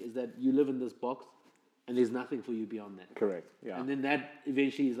reality is that you live in this box and there's nothing for you beyond that. Correct. Yeah. And then that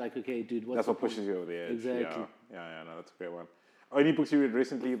eventually is like, okay, dude, that's what pushes you over the edge. Exactly. Yeah, no, that's a great one. Any books you read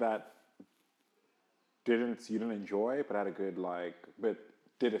recently that you didn't enjoy but had a good but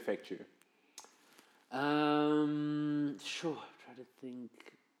did affect you? Sure. Try to think.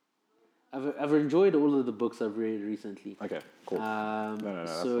 I've enjoyed all of the books I've read recently. Okay, cool.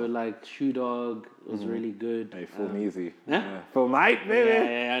 So like Shoe Dog was really good. Hey, Phil Neasy. Phil Knight, baby.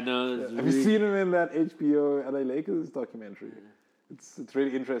 Yeah, I know. Have you seen him in that HBO LA Lakers documentary? Yeah. It's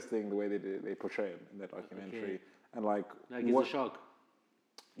really interesting the way they portray him in that documentary. Okay. And like he's a shark.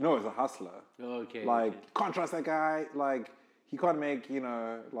 No, he's a hustler. Oh, okay. Can't trust that guy. Like, he can't make,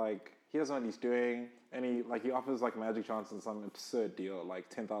 he doesn't know what he's doing, and he offers like Magic Johnson some absurd deal, like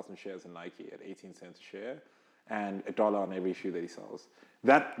 10,000 shares in Nike at 18 cents a share, and $1 on every shoe that he sells.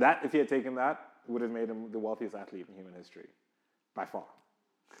 That if he had taken that, would have made him the wealthiest athlete in human history, by far.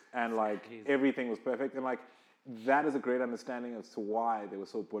 And like everything was perfect, and like that is a great understanding as to why they were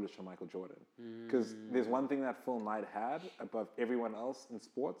so bullish on Michael Jordan. Because there's one thing that Phil Knight had above everyone else in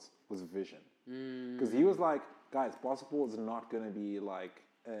sports was vision. Because he was like, guys, basketball is not going to be like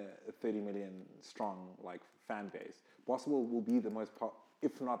a 30 million strong like fan base. Basketball will be the most,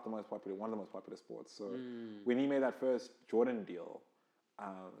 if not the most popular, one of the most popular sports. So when he made that first Jordan deal,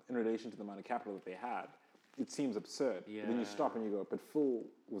 in relation to the amount of capital that they had, it seems absurd. Yeah. But then you stop and you go, but Phil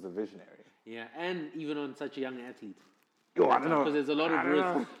was a visionary. Yeah, and even on such a young athlete. Yo, I don't know. Because there's a lot of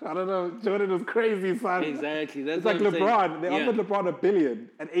risk. I don't know. Jordan was crazy, son. Exactly. That's it's like what I'm LeBron. saying. They offered LeBron $1 billion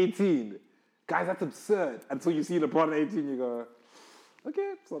at 18. Guys, that's absurd. Until you see LeBron at 18, you go,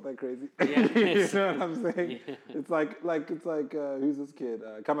 okay, it's not that crazy. Yeah. You know what I'm saying? Yeah. It's like who's this kid?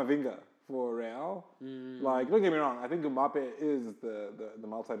 Camavinga for Real. Like, don't get me wrong. I think Mbappe is the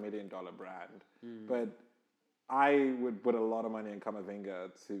multi-million-dollar brand, but I would put a lot of money in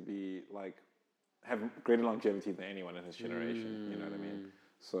Camavinga to be like have greater longevity than anyone in his generation. You know what I mean?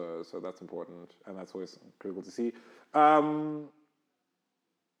 So that's important, and that's always critical to see. I'll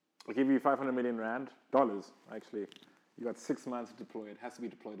give you 500 million rand dollars. Actually, you got 6 months to deploy. It has to be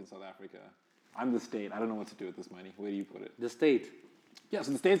deployed in South Africa. I'm the state. I don't know what to do with this money. Where do you put it? The state. Yeah,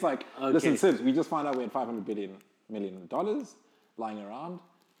 so the state's like, Okay. listen, Sibs, we just found out we had $500 million lying around.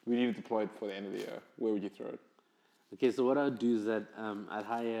 We need to deploy it before the end of the year. Where would you throw it? Okay, so what I'd do is that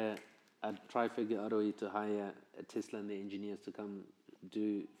I'd try figure out a way to hire a Tesla and the engineers to come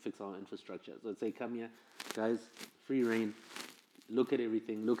fix our infrastructure. So I'd say, come here, guys, free reign. Look at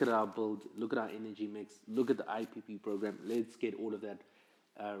everything. Look at our build. Look at our energy mix. Look at the IPP program. Let's get all of that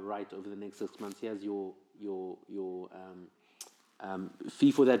right over the next 6 months. Here's your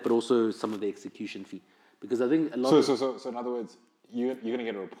fee for that, but also some of the execution fee. Because I think a lot So in other words, you're going to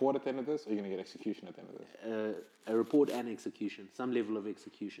get a report at the end of this, or you're going to get execution at the end of this? a report and execution, some level of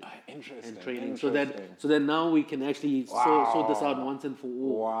execution. Interesting. And training. Interesting. So that now we can actually sort this out once and for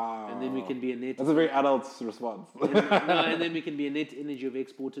all. Wow. And then we can be a net. That's a very adult response. And then we can be a net energy of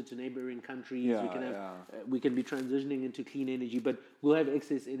exporter to neighboring countries. Yeah, we can have, we can be transitioning into clean energy, but we'll have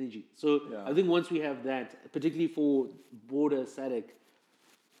excess energy. So I think once we have that, particularly for border SADC,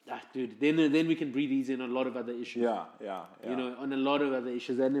 dude, then we can breathe easy on a lot of other issues. Yeah. You know, on a lot of other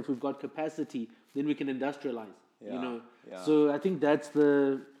issues. And if we've got capacity, then we can industrialize. Yeah, You know. yeah. So I think that's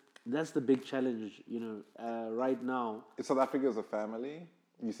the big challenge, you know, right now. If South Africa is a family,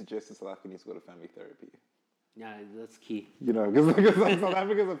 you suggested South Africa needs to go to family therapy. Yeah, that's key. You know, because like South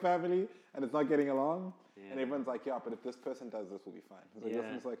Africa is a family and it's not getting along, Yeah. and everyone's like, yeah, but if this person does this, we'll be fine. It's like,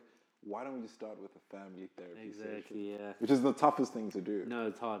 Yeah. it's like, why don't we just start with a family therapy session? Exactly, yeah. Which is the toughest thing to do. No,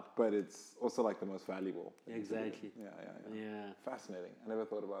 it's hard. But it's also like the most valuable thing to do. Exactly. Yeah. Fascinating. I never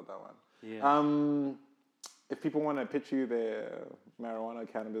thought about that one. Yeah. If people want to pitch you their marijuana,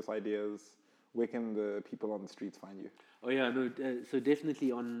 cannabis ideas, where can the people on the streets find you? Oh yeah, no. So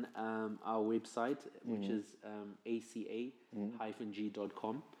definitely on our website, which is aca-g.com,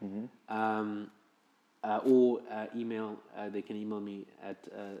 or email. They can email me at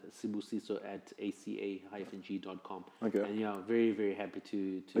Sibusiso at aca-g.com. Okay. And yeah, very very happy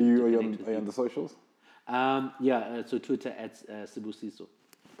to. Are you connect with on the socials? So Twitter at Sibusiso.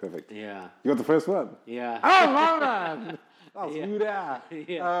 Perfect. Yeah. You got the first one? Yeah. Oh, man! That's good.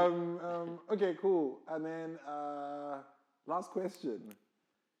 Yeah. Okay, cool. And then last question.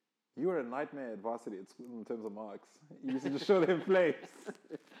 You were a nightmare at varsity at school in terms of marks. You used to just show them flames.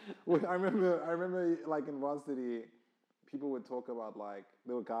 Well, I remember like in varsity, people would talk about like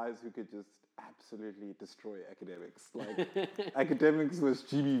there were guys who could just absolutely destroy academics. Like academics was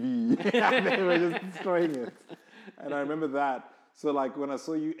GBV. They were just destroying it. And I remember that. So like when I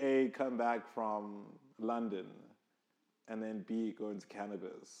saw you A, come back from London and then B, go into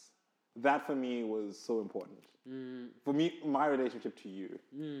cannabis, that for me was so important. For me, my relationship to you.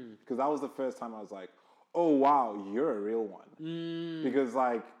 Because that was the first time I was like, oh wow, you're a real one. Because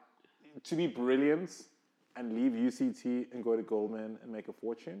like to be brilliant and leave UCT and go to Goldman and make a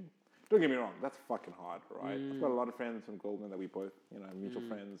fortune, don't get me wrong, that's fucking hard, right? I've got a lot of friends from Goldman that we both, mutual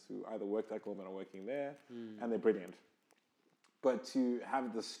friends who either worked at Goldman or working there, and they're brilliant. But to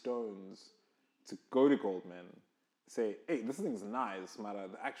have the stones to go to Goldman, say, hey, this thing's nice, matter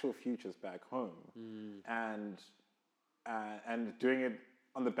the actual future's back home, and doing it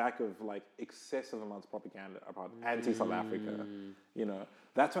on the back of like excessive amounts of propaganda about anti-South Africa,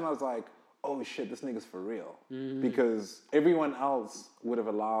 that's when I was like, oh shit, this nigga's for real. Because everyone else would have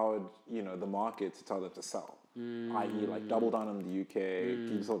allowed, the market to tell them to sell. I.e. like double down on the UK,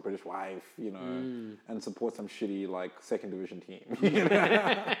 give yourself a British wife, and support some shitty like second division team.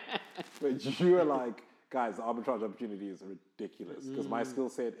 But you are like, guys, the arbitrage opportunity is ridiculous. Because my skill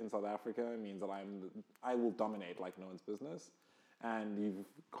set in South Africa means that I will dominate like no one's business. And you've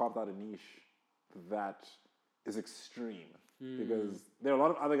carved out a niche that is extreme. Because there are a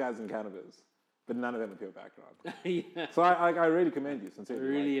lot of other guys in cannabis, but none of them have your background. So I really commend you, sincerely.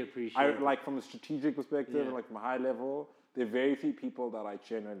 Really appreciate it. Like from a strategic perspective, and like from a high level, there are very few people that I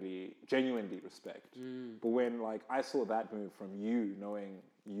genuinely respect. But when like I saw that move from you, knowing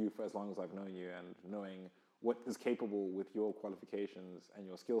you for as long as I've known you and knowing what is capable with your qualifications and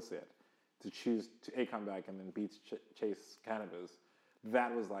your skill set, to choose to come back and then beat chase cannabis,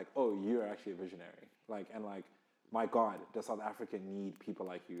 that was like, oh, you're actually a visionary. My God, does South Africa need people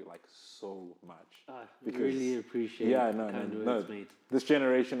like you like so much? Really appreciate no. mate. This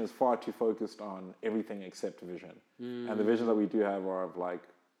generation is far too focused on everything except vision. And the visions that we do have are of like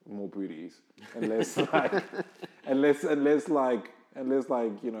more booties and less like, and less like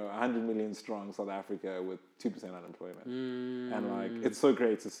 100 million strong South Africa with 2% unemployment. And like, it's so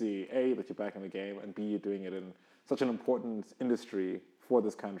great to see A, that you're back in the game, and B, you're doing it in such an important industry for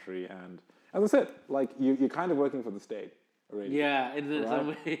this country. And as I said, like you're kind of working for the state already. Yeah, in some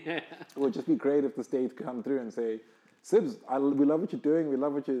way. It would just be great if the state could come through and say, Sibs, we love what you're doing, we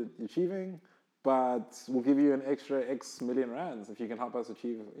love what you're achieving, but we'll give you an extra X million rands if you can help us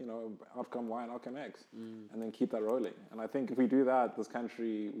achieve, outcome Y and outcome X, and then keep that rolling. And I think if we do that, this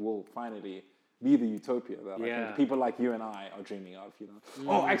country will finally be the utopia that I think people like you and I are dreaming of,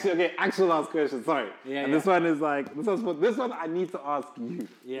 Oh, actual last question, sorry. This one is like, this one I need to ask you,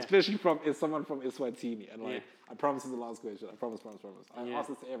 especially from someone from Eswatini. And like, I promise it's the last question. I promise. I ask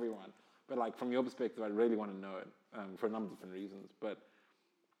this to everyone. But like, from your perspective, I really want to know it for a number of different reasons. But,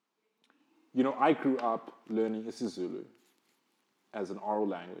 I grew up learning isiZulu as an oral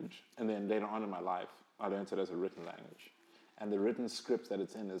language. And then later on in my life, I learned it as a written language. And the written script that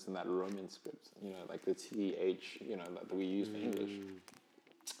it's in is in that Roman script, like the TH, that we use for English.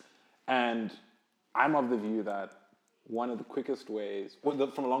 And I'm of the view that one of the quickest ways, from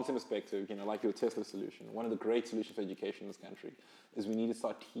a long-term perspective, like your Tesla solution, one of the great solutions for education in this country is we need to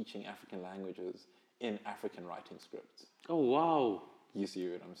start teaching African languages in African writing scripts. Oh, wow. You see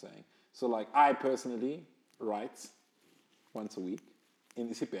what I'm saying? So like I personally write once a week in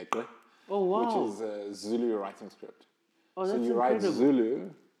isiBhekwe, which is a Zulu writing script. Oh, so you write Zulu,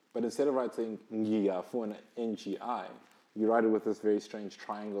 but instead of writing Ngia for an NGI, you write it with this very strange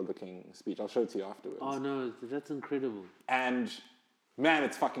triangle-looking speech. I'll show it to you afterwards. Oh no, that's incredible. And man,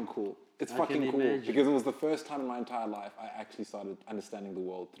 it's fucking cool. It's fucking cool because it was the first time in my entire life I actually started understanding the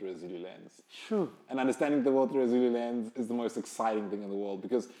world through a Zulu lens. Sure. And understanding the world through a Zulu lens is the most exciting thing in the world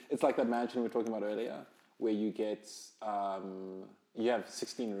because it's like that mansion we were talking about earlier, where you get you have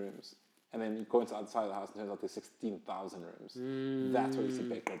 16 rooms. And then you go into the outside of the house and it turns out there's 16,000 rooms. That's what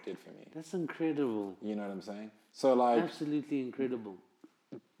isiBhekwe did for me. That's incredible. You know what I'm saying? So like... Absolutely incredible.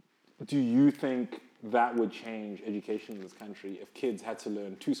 Do you think that would change education in this country if kids had to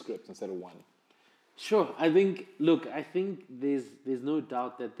learn 2 scripts instead of 1? Sure. I think there's no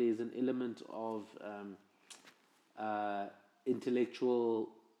doubt that there's an element of intellectual...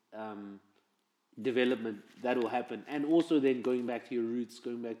 development that will happen, and also then going back to your roots,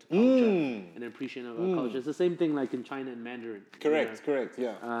 going back to culture and appreciation of our culture. It's the same thing like in China and Mandarin. Correct,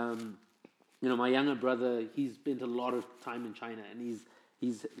 yeah. My younger brother, he's spent a lot of time in China, and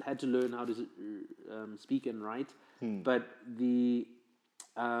he's had to learn how to speak and write. But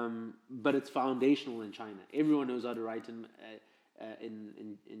but it's foundational in China. Everyone knows how to write in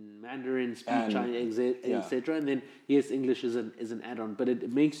Mandarin, speak Chinese, etc. And then yes, English is an add-on, but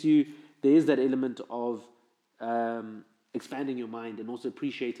it makes you. There is that element of expanding your mind and also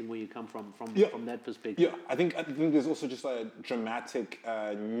appreciating where you come from that perspective. Yeah, I think there's also just a dramatic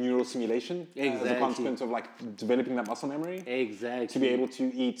neural simulation as a consequence of like developing that muscle memory. Exactly. To be able to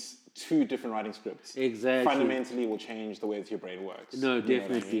eat 2 different writing scripts. Exactly. Fundamentally will change the way that your brain works. No,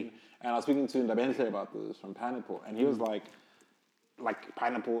 definitely. What I mean? And I was speaking to Ndabenhle about this from Pineapple, and he was like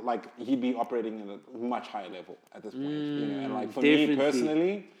Pineapple, like he'd be operating at a much higher level at this point. And like for me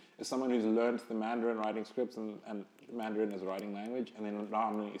personally, as someone who's learned the Mandarin writing scripts and Mandarin as a writing language, and then now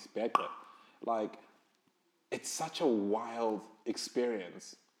I'm learning isiBhekwe, like, it's such a wild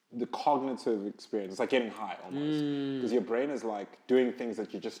experience. The cognitive experience, it's like getting high almost. Because your brain is like doing things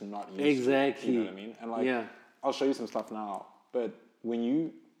that you're just not used to. You know what I mean? And like, I'll show you some stuff now, but when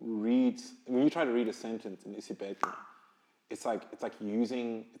you try to read a sentence in isiBhekwe, it's like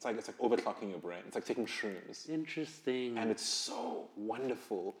overclocking your brain. It's like taking shrooms. Interesting. And it's so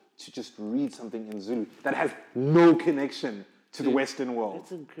wonderful to just read something in Zulu that has no connection to the Western world.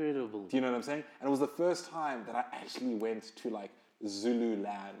 That's incredible. Do you know what I'm saying? And it was the first time that I actually went to like Zulu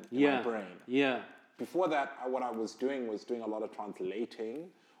land in my brain. Yeah. Before that, what I was doing a lot of translating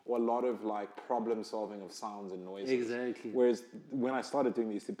or a lot of like problem solving of sounds and noises. Exactly. Whereas when I started doing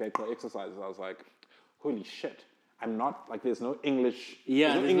these Sibekwa exercises, I was like, holy shit. I'm not, like, there's no English,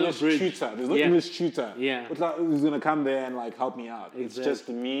 there's no English tutor. There's no English tutor. Yeah. Who's going to come there and, like, help me out. Exactly. It's just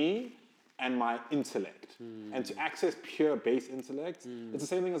me and my intellect. And to access pure base intellect, it's the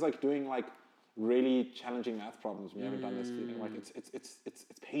same thing as, like, doing, like, really challenging math problems when you haven't done this feeling. Like, it's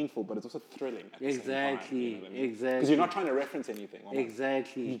painful, but it's also thrilling at the same time. You know what I mean? Exactly. Because you're not trying to reference anything.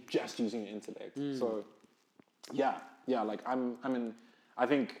 Exactly. You're just using your intellect. So, yeah, like, I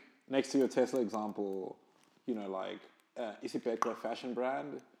think next to your Tesla example, you know, like, Isipekwa fashion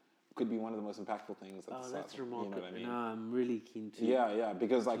brand could be one of the most impactful things. That's remarkable. You know what I mean? No, I'm really keen to. Yeah,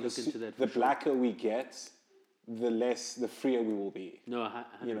 because like the blacker we get, the freer we will be. No, 100%.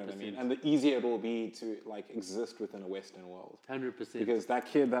 You know what I mean? And the easier it will be to like exist within a Western world. 100%. Because that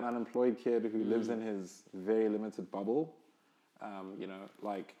unemployed kid who lives in his very limited bubble, you know,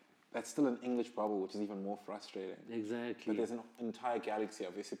 like, that's still an English bubble, which is even more frustrating. Exactly. But there's an entire galaxy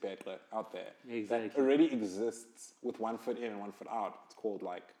of Isipekwa out there that already exists with one foot in and one foot out. It's called,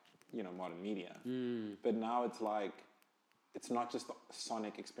 like, you know, modern media. But now it's like, it's not just the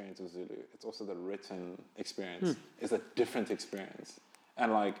sonic experience of Zulu. It's also the written experience. It's a different experience.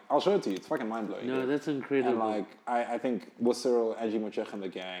 And, like, I'll show it to you. It's fucking mind-blowing. No, that's incredible. And, like, I think Cyril, Angie Mochech, and the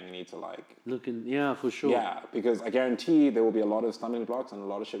gang need to, like... Yeah, for sure. Yeah, because I guarantee there will be a lot of stumbling blocks and a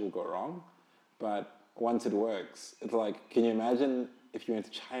lot of shit will go wrong. But once it works, it's like, can you imagine if you went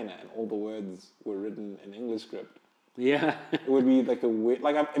to China and all the words were written in English script? Yeah. It would be like a weird...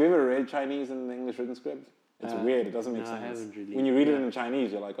 Like, have you ever read Chinese in the English written script? It's weird. It doesn't make sense. I haven't really. When you read it in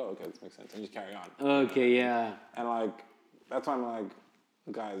Chinese, you're like, oh, okay, this makes sense. And you just carry on. Okay, yeah. And, like, that's why I'm like,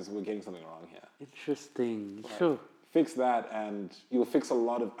 guys, we're getting something wrong here. Interesting. Like, sure. Fix that and you'll fix a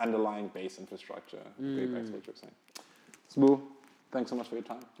lot of underlying base infrastructure. Going back to what you're saying. Sibu, thanks so much for your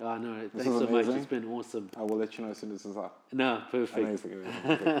time. Oh, no, This thanks is so much. amazing. It's been awesome. I will let you know as soon as this is up. No, perfect.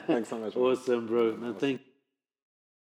 Amazing. Thanks so much. Awesome, bro. No, thank